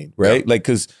this lane, right? Like,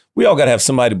 because we all got to have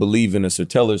somebody to believe in us or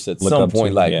tell us at some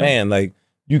point, man, like,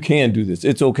 you can do this.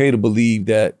 It's okay to believe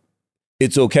that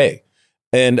it's okay.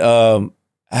 And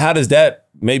how does that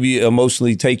maybe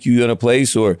emotionally take you in a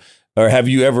place, or have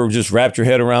you ever just wrapped your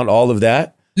head around all of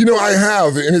that? I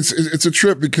have, and it's a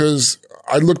trip because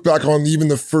I look back on even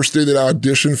the first day that I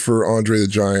auditioned for Andre the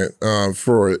Giant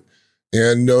for it,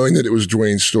 and knowing that it was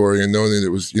Dwayne's story, and knowing that it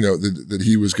was that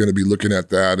he was going to be looking at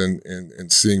that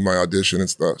and seeing my audition and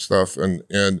stuff,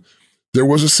 and there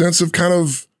was a sense of kind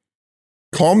of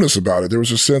calmness about it. There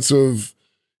was a sense of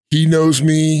he knows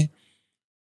me.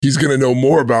 He's going to know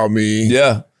more about me.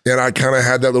 Yeah. And I kind of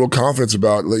had that little confidence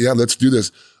about, let's do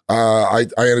this. I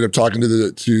ended up talking to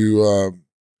the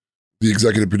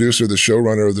executive producer, the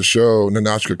showrunner of the show,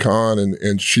 Nanachka Khan,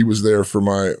 and she was there for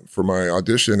my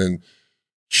audition. And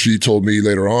she told me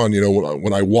later on,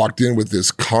 when I walked in with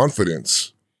this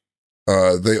confidence,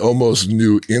 they almost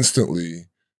knew instantly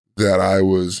that I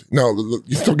was,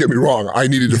 don't get me wrong, I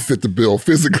needed to fit the bill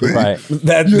physically. Right.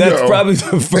 That's probably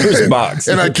the first box.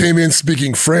 And I came in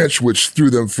speaking French, which threw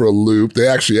them for a loop. They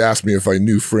actually asked me if I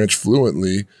knew French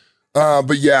fluently.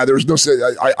 But yeah, there was no,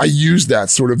 I used that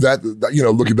sort of that,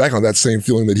 looking back on that same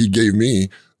feeling that he gave me,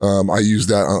 I used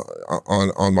that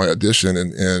on my audition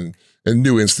and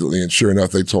knew instantly. And sure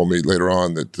enough, they told me later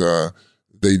on that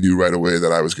they knew right away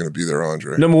that I was going to be their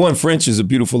Andre. Number one, French is a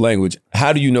beautiful language.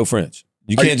 How do you know French?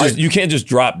 You can't just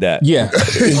drop that. Yeah.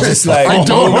 It's just like, I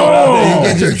don't know. You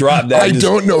can't just drop that. I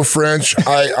don't know French.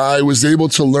 I was able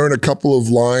to learn a couple of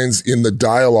lines in the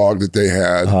dialogue that they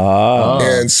had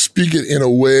and speak it in a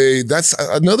way. That's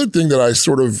another thing that I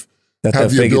sort of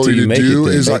have the ability to do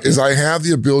is I have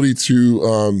the ability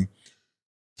to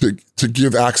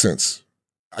give accents.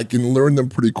 I can learn them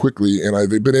pretty quickly, and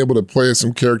I've been able to play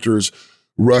some characters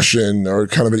Russian or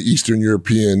kind of an Eastern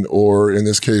European, or in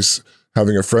this case,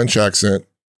 having a French accent.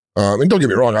 And don't get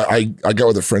me wrong, I got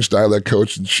with a French dialect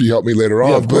coach and she helped me later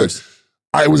on, but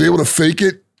I was able to fake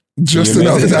it just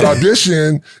enough in that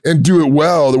audition and do it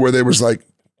well to where they was like,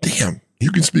 damn, you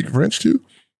can speak French too?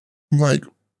 I'm like,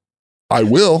 I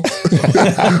will.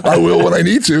 I will when I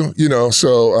need to,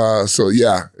 so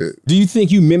yeah. Do you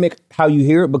think you mimic how you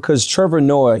hear it? Because Trevor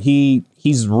Noah,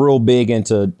 he's real big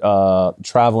into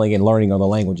traveling and learning other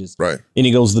languages. Right. And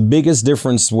he goes, the biggest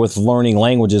difference with learning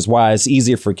languages, why it's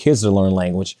easier for kids to learn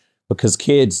language, because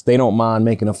kids, they don't mind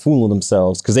making a fool of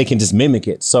themselves because they can just mimic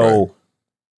it. So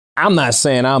I'm not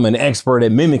saying I'm an expert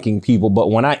at mimicking people, but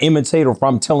when I imitate or if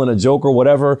I'm telling a joke or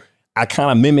whatever, I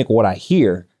kind of mimic what I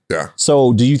hear. Yeah.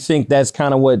 So do you think that's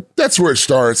kind of what... That's where it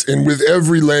starts. And with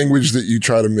every language that you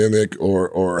try to mimic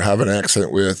or have an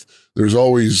accent with, there's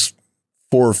always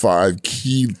 4 or 5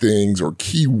 key things or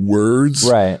key words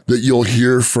that you'll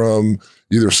hear from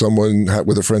either someone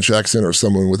with a French accent or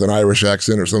someone with an Irish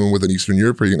accent or someone with an Eastern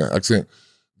European accent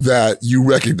that you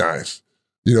recognize,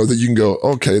 that you can go,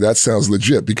 okay, that sounds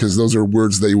legit, because those are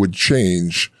words they would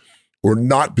change or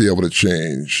not be able to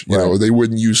change. You know, they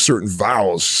wouldn't use certain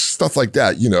vowels, stuff like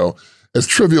that. As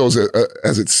trivial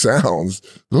as it sounds,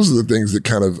 those are the things that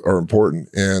kind of are important.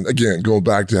 And again, going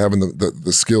back to having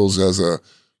the skills as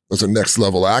a next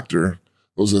level actor,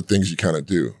 those are the things you kind of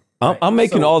do. I'm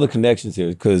making all the connections here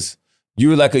because you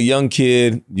were like a young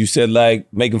kid. You said like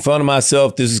making fun of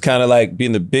myself. This is kind of like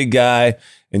being the big guy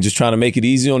and just trying to make it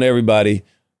easy on everybody.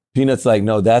 Peanut's like,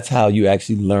 no, that's how you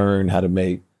actually learn how to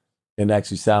make and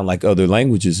actually sound like other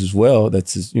languages as well.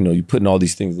 That's just, you're putting all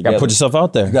these things together. Got to put yourself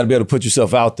out there. You got to be able to put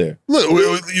yourself out there. Look,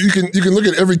 you can look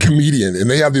at every comedian, and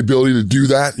they have the ability to do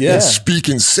that and speak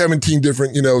in 17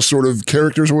 different, sort of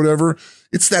characters or whatever.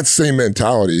 It's that same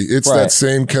mentality. It's that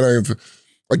same kind of.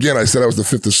 Again, I said I was the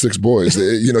fifth of six boys.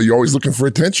 You're always looking for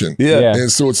attention. Yeah. And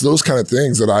so it's those kind of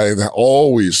things that I've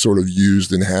always sort of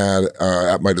used and had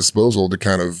at my disposal to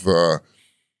kind of,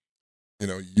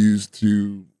 use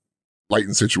to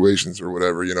lighten situations or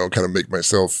whatever, kind of make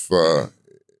myself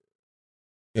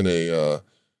in a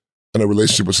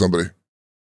relationship with somebody.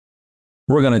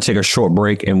 We're going to take a short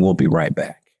break and we'll be right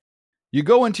back. You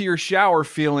go into your shower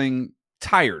feeling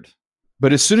tired,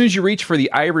 but as soon as you reach for the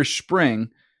Irish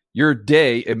Spring, your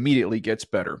day immediately gets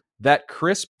better. That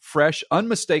crisp, fresh,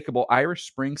 unmistakable Irish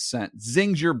Spring scent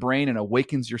zings your brain and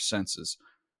awakens your senses.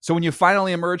 So when you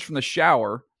finally emerge from the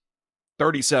shower,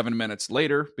 37 minutes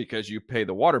later, because you pay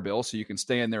the water bill so you can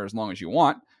stay in there as long as you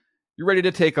want, you're ready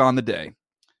to take on the day.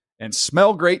 And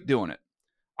smell great doing it.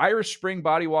 Irish Spring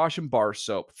Body Wash and Bar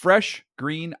Soap. Fresh,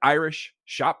 green, Irish.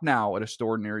 Shop now at a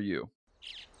store near you.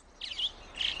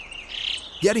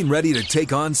 Getting ready to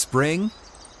take on spring?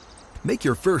 Make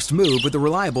your first move with the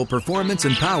reliable performance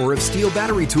and power of Steel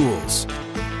battery tools.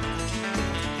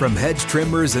 From hedge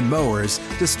trimmers and mowers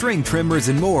to string trimmers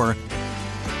and more,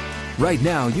 right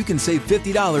now you can save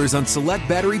 $50 on select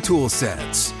battery tool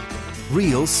sets.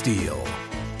 Real Steel.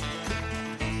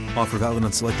 Offer valid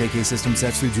on select AK system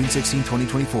sets through June 16,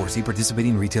 2024. See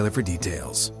participating retailer for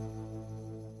details.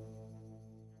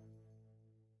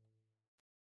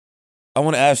 I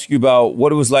want to ask you about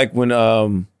what it was like when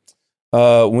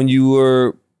you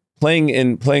were playing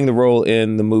the role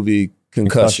in the movie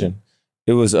Concussion.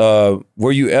 It was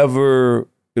were you ever?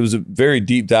 It was a very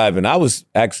deep dive, and I was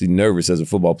actually nervous as a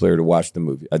football player to watch the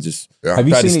movie. I just tried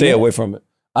to stay away from it.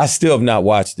 I still have not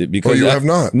watched it because you have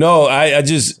not. No, I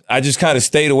just kind of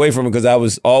stayed away from it because I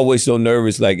was always so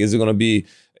nervous. Like, is it going to be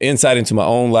insight into my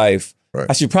own life? Right.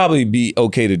 I should probably be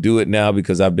okay to do it now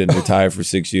because I've been retired for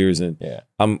 6 years and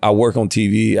I work on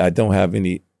TV. I don't have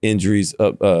any injuries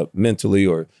mentally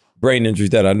or brain injuries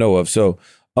that I know of. So,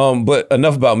 but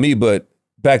enough about me. But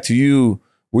back to you.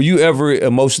 Were you ever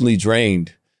emotionally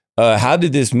drained? How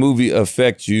did this movie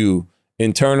affect you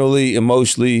internally,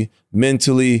 emotionally,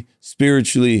 mentally,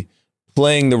 spiritually,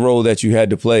 playing the role that you had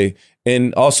to play?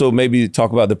 And also maybe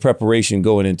talk about the preparation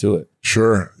going into it.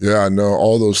 Sure. Yeah, no,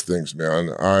 all those things, man.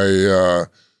 I,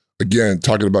 again,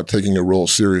 talking about taking a role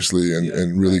seriously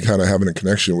and really kind of having a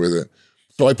connection with it.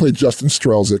 So I played Justin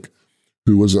Strelzik,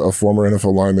 who was a former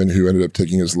NFL lineman who ended up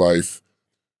taking his life,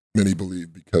 many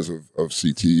believe, because of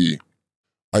CTE.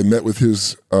 I met with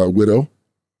his widow.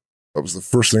 That was the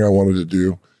first thing I wanted to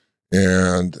do.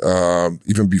 And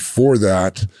even before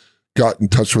that, got in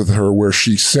touch with her where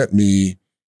she sent me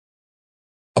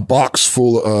a box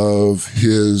full of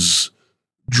his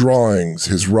drawings,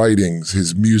 his writings,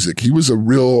 his music. He was a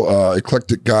real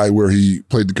eclectic guy where he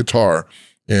played the guitar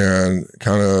and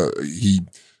he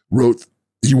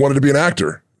wanted to be an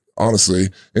actor, honestly.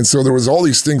 And so there was all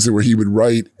these things where he would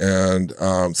write. And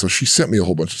so she sent me a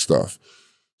whole bunch of stuff.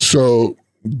 So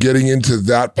getting into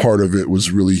that part of it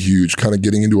was really huge, kind of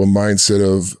getting into a mindset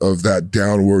of that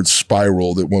downward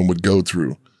spiral that one would go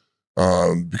through.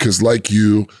 Because like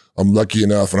you, I'm lucky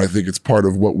enough, and I think it's part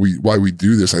of why we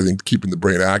do this. I think keeping the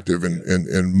brain active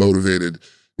and motivated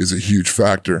is a huge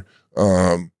factor.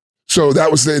 So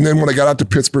that was and then when I got out to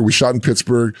Pittsburgh, we shot in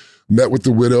Pittsburgh, met with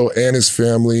the widow and his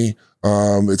family.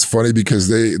 It's funny because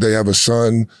they have a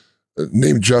son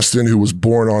named Justin who was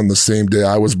born on the same day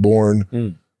I was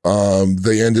born.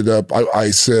 They ended up,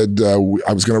 I said I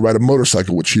was going to ride a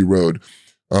motorcycle, which he rode.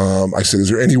 I said, is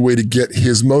there any way to get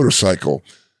his motorcycle?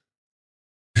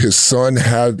 His son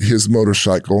had his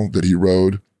motorcycle that he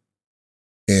rode.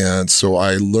 And so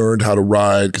I learned how to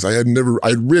ride because I'd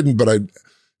ridden, but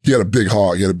he had a big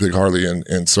hog, he had a big Harley.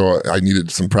 And so I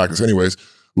needed some practice anyways,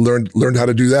 learned how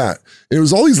to do that. And it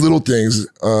was all these little things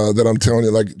that I'm telling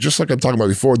you, like, just like I'm talking about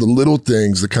before, the little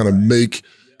things that kind of make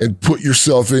and put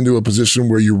yourself into a position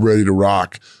where you're ready to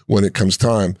rock when it comes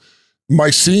time.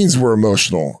 My scenes were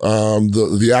emotional.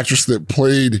 The actress that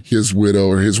played his widow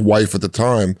or his wife at the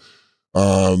time,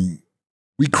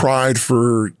 we cried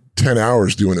for 10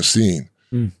 hours doing a scene.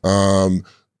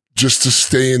 Just to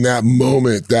stay in that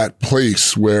moment, that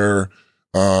place where,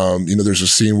 there's a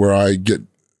scene where I get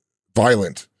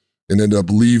violent and end up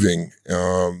leaving.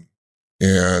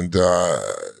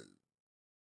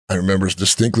 I remember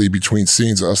distinctly between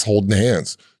scenes us holding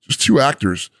hands, just two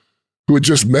actors who had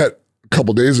just met a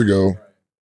couple days ago,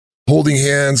 holding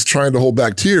hands, trying to hold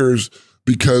back tears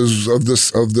because of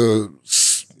the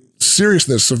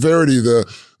seriousness, severity, the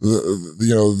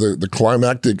the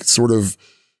climactic sort of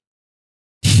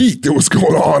heat that was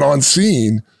going on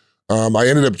scene. I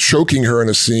ended up choking her in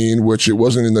a scene, which it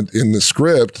wasn't in the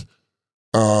script,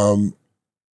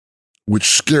 which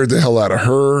scared the hell out of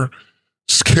her,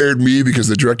 scared me because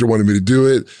the director wanted me to do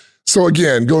it. So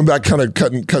again, going back, kind of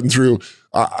cutting through,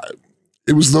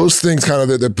 it was those things kind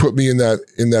of that put me in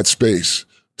that space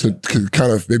to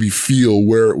kind of maybe feel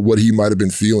what he might have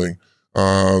been feeling.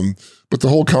 But the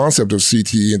whole concept of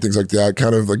CTE and things like that,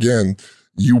 kind of, again,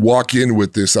 you walk in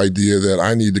with this idea that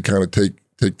I need to kind of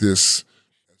take this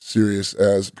serious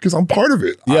because I'm part of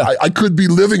it. Yeah. I could be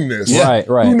living this. Right.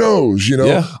 Who knows?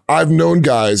 Yeah. I've known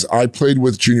guys. I played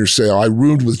with Junior Seau. I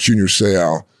roomed with Junior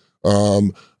Seau.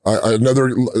 Another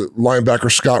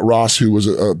linebacker, Scott Ross, who was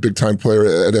a big time player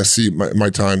at SC my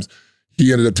times,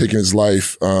 he ended up taking his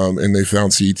life, and they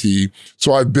found CTE.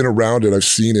 So I've been around it. I've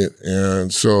seen it.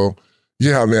 And so,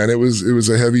 yeah, man, it was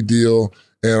a heavy deal.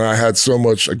 And I had so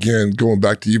much, again, going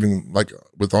back to even like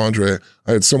with Andre,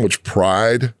 I had so much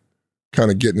pride kind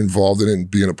of getting involved in it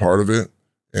and being a part of it.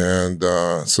 And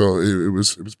so it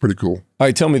was pretty cool. All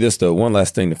right, tell me this, though. One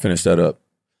last thing to finish that up.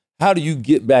 How do you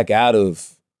get back out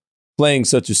of playing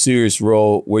such a serious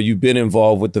role where you've been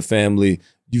involved with the family,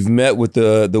 you've met with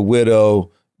the widow,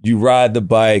 you ride the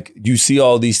bike, you see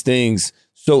all these things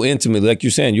so intimately, like you're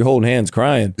saying, you're holding hands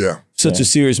crying. Yeah. Such a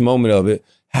serious moment of it.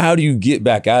 How do you get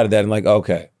back out of that and like,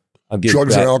 okay, I'm getting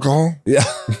drugs back. and alcohol? Yeah.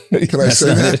 Can I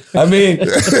say that? I mean,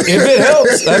 if it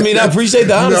helps, I mean, I appreciate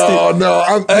the honesty. No.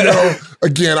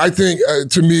 Again, I think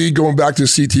to me, going back to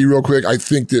CT real quick, I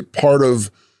think that part of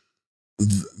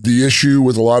the issue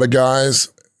with a lot of guys,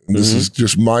 and this is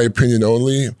just my opinion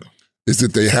only, is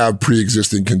that they have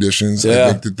pre-existing conditions. Yeah.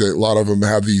 I think that a lot of them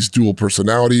have these dual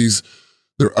personalities.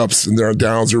 Their ups and their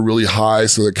downs are really high,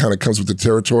 so that kind of comes with the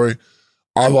territory.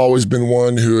 I've always been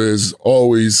one who has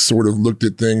always sort of looked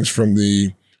at things from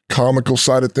the comical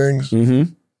side of things.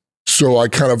 Mm-hmm. So I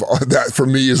kind of, that for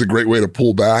me is a great way to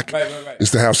pull back,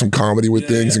 is to have some comedy with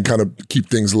things and kind of keep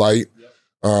things light.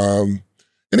 And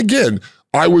again,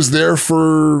 I was there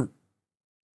for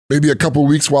maybe a couple of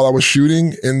weeks while I was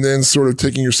shooting, and then sort of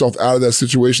taking yourself out of that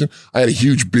situation. I had a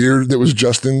huge beard that was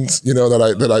Justin's,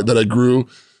 that I grew,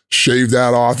 shaved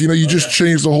that off. You just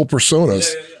changed the whole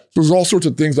personas. There's all sorts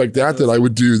of things like that I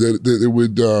would do that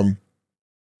would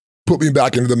put me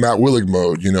back into the Matt Willig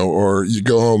mode, or you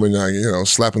go home and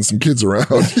slapping some kids around.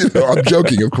 I'm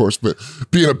joking, of course, but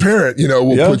being a parent,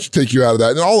 will take you out of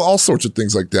that, and all sorts of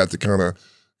things like that to kind of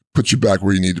put you back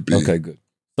where you need to be. Okay, good.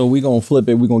 So we're going to flip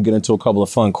it. We're going to get into a couple of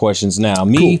fun questions now.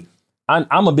 Me, cool.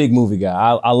 I'm a big movie guy.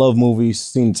 I love movies,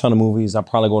 seen a ton of movies. I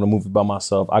probably go to a movie by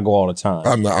myself. I go all the time.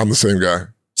 I'm the same guy.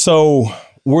 So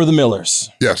We're the Millers.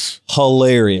 Yes.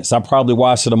 Hilarious. I probably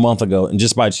watched it a month ago, and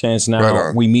just by chance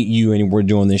now we meet you and we're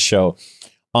doing this show.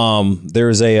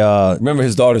 There's a remember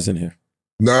his daughter's in here.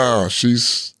 No,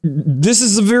 this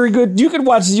is a very good, you can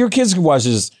watch this, your kids can watch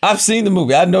this. I've seen the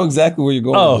movie. I know exactly where you're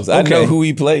going with this. I know who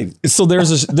he played. So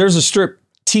there's a strip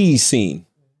tease scene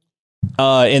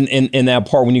in that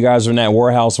part when you guys are in that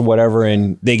warehouse or whatever,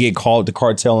 and they get called the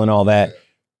cartel and all that.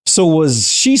 So was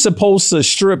she supposed to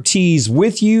strip tease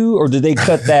with you, or did they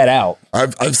cut that out?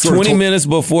 I've 20 minutes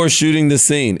before shooting the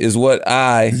scene is what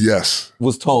I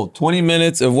was told. 20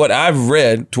 minutes of what I've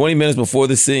read, 20 minutes before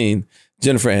the scene,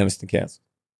 Jennifer Aniston canceled.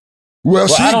 Well,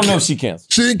 I don't know if she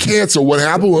canceled. She didn't cancel. What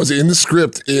happened was in the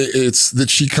script, it's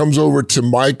that she comes over to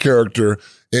my character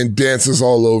and dances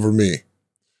all over me.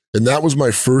 And that was my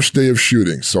first day of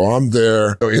shooting. So I'm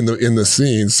there in the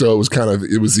scene. So it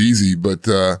was easy. But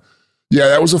yeah,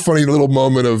 that was a funny little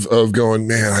moment of going,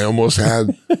 man, I almost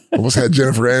had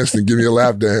Jennifer Aniston give me a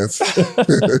lap dance.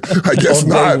 I guess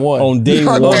not. On day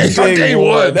one.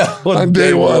 On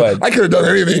day one. I could have done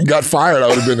anything, got fired, I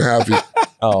would have been happy.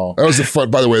 Oh. That was a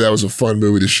fun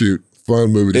movie to shoot.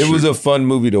 It was a fun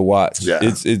movie to watch. Yeah.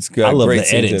 It's got I love great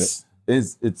the edits.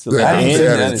 It's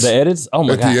the edits. Oh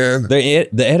my God.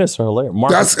 The edits are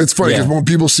hilarious. It's funny because when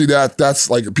people see that, that's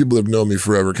like people that have known me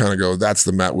forever kind of go, that's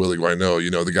the Matt Willig I know.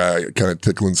 The guy kind of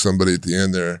tickling somebody at the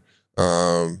end there.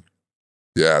 It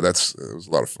was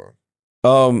a lot of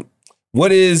fun.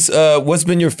 What's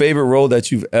been your favorite role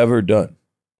that you've ever done?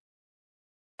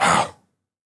 Wow.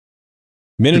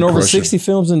 Been in over 60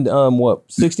 films and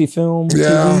 60 films? Yeah.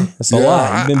 TV? That's a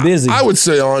lot. You've been busy. I would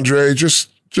say Andre,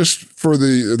 just for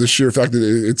the sheer fact that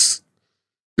it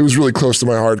was really close to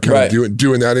my heart kind of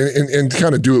doing that and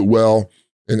kind of do it well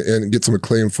and get some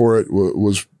acclaim for it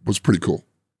was pretty cool.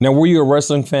 Now, were you a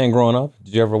wrestling fan growing up?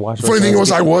 Did you ever watch wrestling? Funny thing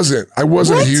was I wasn't a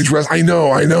huge wrestler. I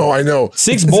know.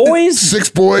 6 boys? 6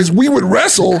 boys. We would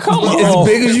wrestle. Come on. As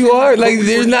big as you are, like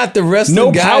there's not the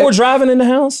wrestling guy. No power driving in the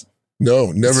house?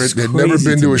 No, never. Had never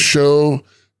been to a show.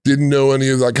 Didn't know any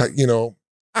of that.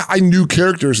 I knew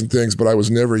characters and things, but I was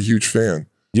never a huge fan.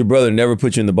 Your brother never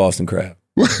put you in the Boston Crab.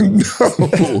 No,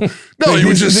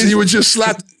 he would just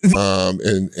slap.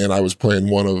 And I was playing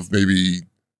one of maybe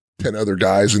 10 other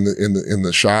guys in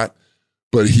the shot,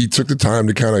 but he took the time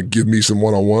to kind of give me some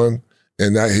one-on-one,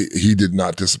 and that he did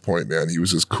not disappoint, man. He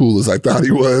was as cool as I thought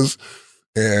he was,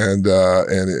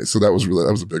 so that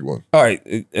was a big one. All right,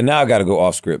 and now I got to go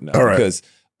off script now. All right. Because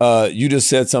you just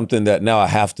said something that now I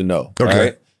have to know. Okay. All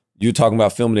right? You're talking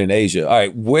about filming in Asia. All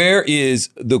right, where is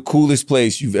the coolest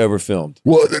place you've ever filmed?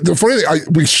 Well, the funny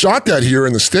thing, we shot that here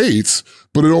in the States,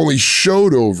 but it only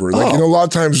showed over. A lot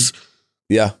of times,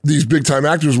 these big time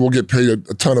actors will get paid a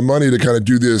ton of money to kind of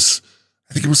do this.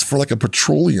 I think it was for like a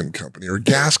petroleum company or a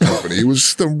gas company. It was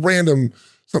just something random,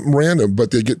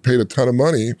 but they get paid a ton of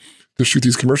money to shoot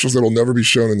these commercials that'll never be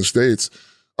shown in the States.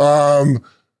 Where's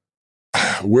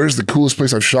the coolest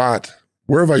place I've shot?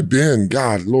 Where have I been?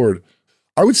 God, Lord.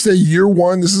 I would say year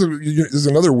one, this is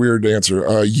another weird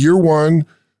answer. Year one,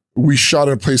 we shot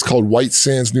in a place called White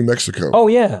Sands, New Mexico. Oh,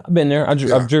 yeah. I've been there.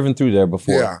 I've driven through there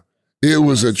before. Yeah. It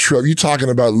was a trip. You're talking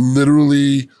about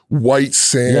literally white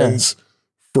sands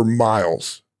for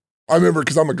miles. I remember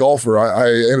because I'm a golfer, I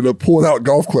ended up pulling out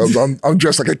golf clubs. I'm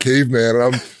dressed like a caveman,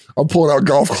 and I'm pulling out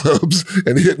golf clubs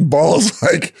and hitting balls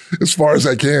like as far as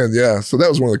I can. Yeah. So that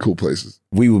was one of the cool places.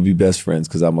 We would be best friends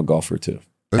because I'm a golfer too.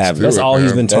 That's all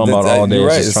he's been talking about all day.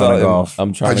 Right. Just trying to golf.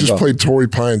 I just played Torrey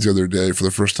Pines the other day for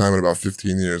the first time in about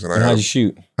 15 years. And how'd you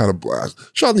shoot? Had a blast.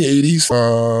 Shot in the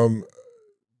 80s.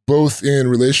 Both in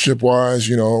relationship wise,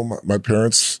 my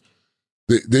parents,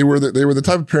 they were the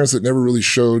type of parents that never really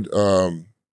showed,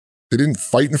 they didn't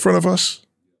fight in front of us,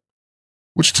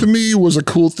 which to me was a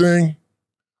cool thing.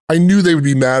 I knew they would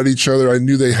be mad at each other. I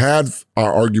knew they had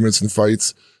arguments and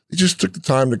fights. They just took the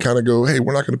time to kind of go, hey,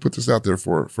 we're not going to put this out there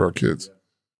for our kids.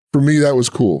 For me, that was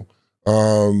cool.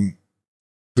 The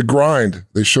grind.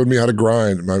 They showed me how to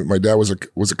grind. My dad was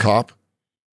a cop,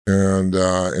 and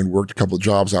worked a couple of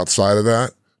jobs outside of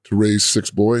that to raise 6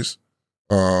 boys.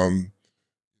 He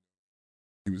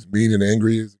was mean and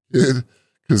angry as a kid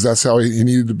because that's how he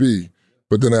needed to be.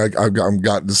 But then I've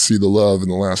gotten to see the love in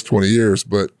the last 20 years.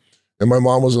 And my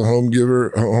mom was a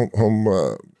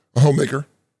homemaker,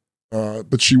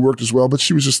 but she worked as well. But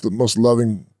she was just the most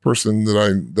loving person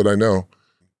that I know.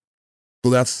 So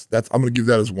that's I'm going to give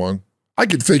that as 1. I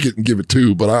could fake it and give it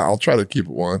 2, but I'll try to keep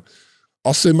it 1.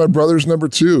 I'll say my brother's number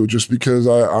 2, just because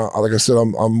I like I said,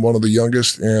 I'm one of the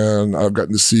youngest, and I've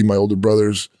gotten to see my older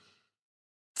brothers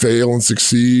fail and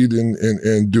succeed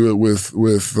and do it with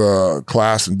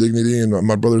class and dignity. And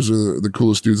my brothers are the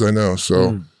coolest dudes I know.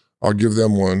 So I'll give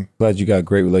them 1. Glad you got a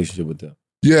great relationship with them.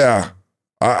 Yeah,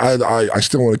 I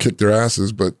still want to kick their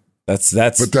asses, but that's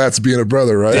being a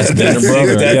brother, right? That's being a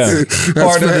brother. That's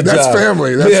part of the That's job.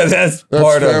 family. That's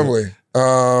part family.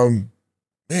 of it.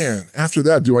 Man, after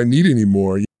that, do I need any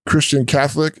more? Christian,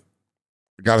 Catholic,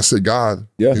 I gotta say God.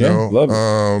 Love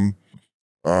it.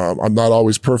 I'm not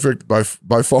always perfect by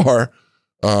far,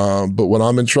 but when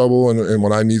I'm in trouble and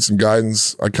when I need some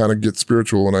guidance, I kind of get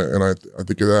spiritual, and I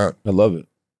think of that. I love it.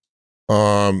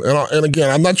 And again,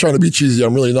 I'm not trying to be cheesy.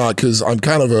 I'm really not, because I'm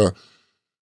kind of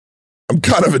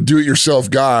a do-it-yourself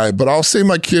guy. But I'll say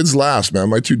my kids last, man.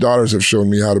 My 2 daughters have shown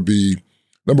me how to be,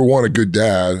 number 1, a good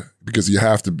dad, because you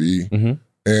have to be. Mm-hmm.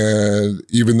 And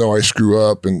even though I screw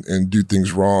up and do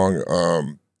things wrong,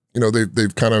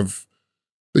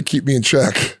 they keep me in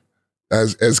check,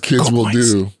 as kids will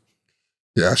do.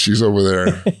 Yeah, she's over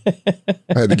there.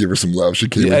 I had to give her some love. She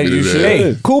came with me today.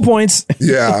 Hey, cool points.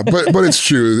 Yeah, but it's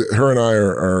true. Her and I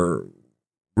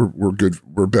we're good.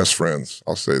 We're best friends.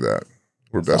 I'll say that.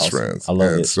 We're best friends. I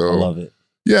love it. So, I love it.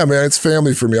 Yeah, man, it's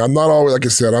family for me. I'm not always, like I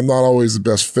said, I'm not always the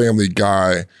best family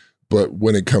guy, but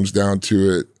when it comes down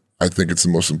to it, I think it's the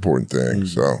most important thing.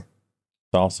 So, it's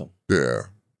awesome. Yeah.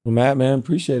 Well, Matt, man,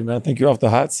 appreciate it, man. I think you're off the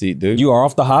hot seat, dude. You are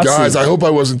off the hot seat. Guys, I hope I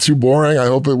wasn't too boring. I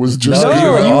hope it was just... No, you you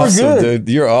were were awesome, good.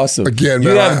 dude. You're awesome. Again, you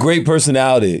man, have great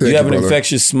personality. You have an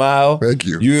infectious smile. Thank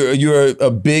you. You're a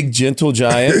big, gentle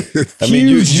giant.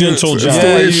 Huge, gentle giant. That's the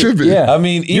way it should be. Yeah. I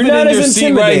mean, even in your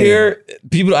seat right here,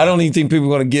 I don't even think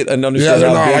people are going to get an understanding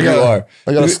how big you are.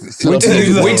 I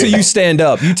gotta Wait till you stand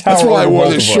up. You tower. That's why I wore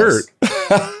over this both of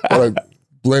shirt.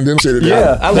 Blend in.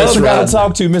 Yeah, I That's love the guy right. to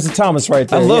talk to, Mr. Thomas, right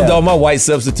there. I loved all my white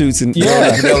substitutes in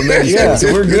Yeah. elementary school,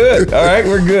 so we're good. All right,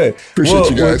 we're good.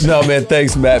 Appreciate you guys. No, man,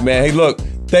 thanks, Matt, man. Hey, look,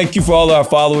 thank you for all our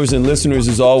followers and listeners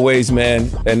as always, man.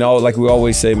 And like we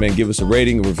always say, man, give us a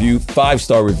rating, a review,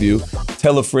 5-star review.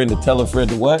 Tell a friend to tell a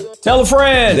friend to what? Tell a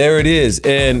friend. There it is.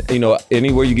 And,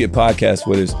 anywhere you get podcasts,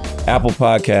 whether it's Apple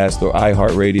Podcast or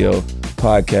iHeartRadio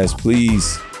podcast,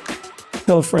 please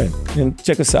tell a friend and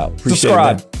check us out. Appreciate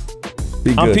Subscribe. it.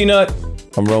 Be good. I'm Peanut.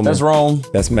 I'm Roman. That's Rome.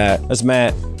 That's Matt. That's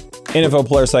Matt. NFL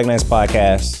Player Psych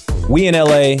Podcast. We in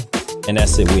LA, and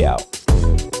that's it. We out.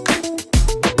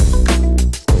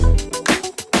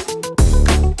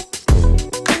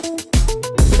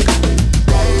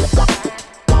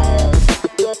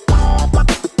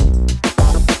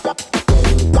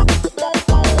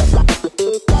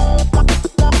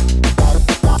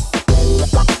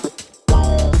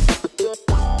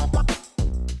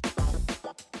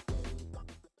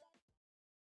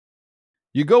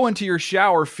 You go into your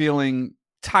shower feeling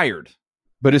tired,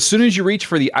 but as soon as you reach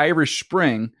for the Irish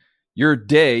Spring, your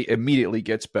day immediately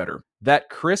gets better. That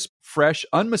crisp, fresh,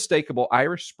 unmistakable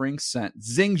Irish Spring scent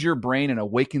zings your brain and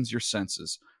awakens your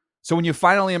senses. So when you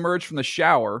finally emerge from the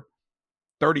shower,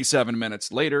 37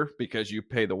 minutes later, because you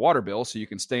pay the water bill so you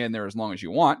can stay in there as long as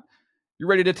you want, you're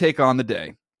ready to take on the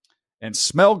day and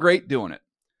smell great doing it.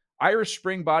 Irish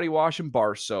Spring Body Wash and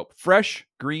Bar Soap. Fresh,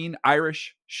 green,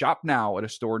 Irish. Shop now at a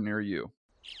store near you.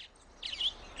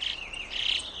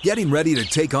 Getting ready to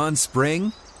take on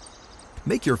spring?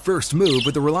 Make your first move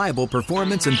with the reliable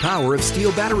performance and power of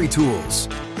Steel battery tools.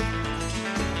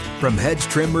 From hedge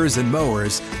trimmers and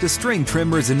mowers to string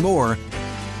trimmers and more,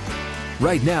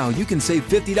 right now you can save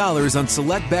 $50 on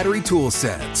select battery tool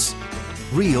sets.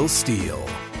 Real Steel.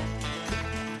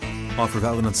 Offer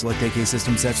valid on select AK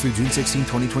system sets through June 16,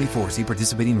 2024. See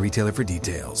participating retailer for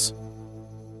details.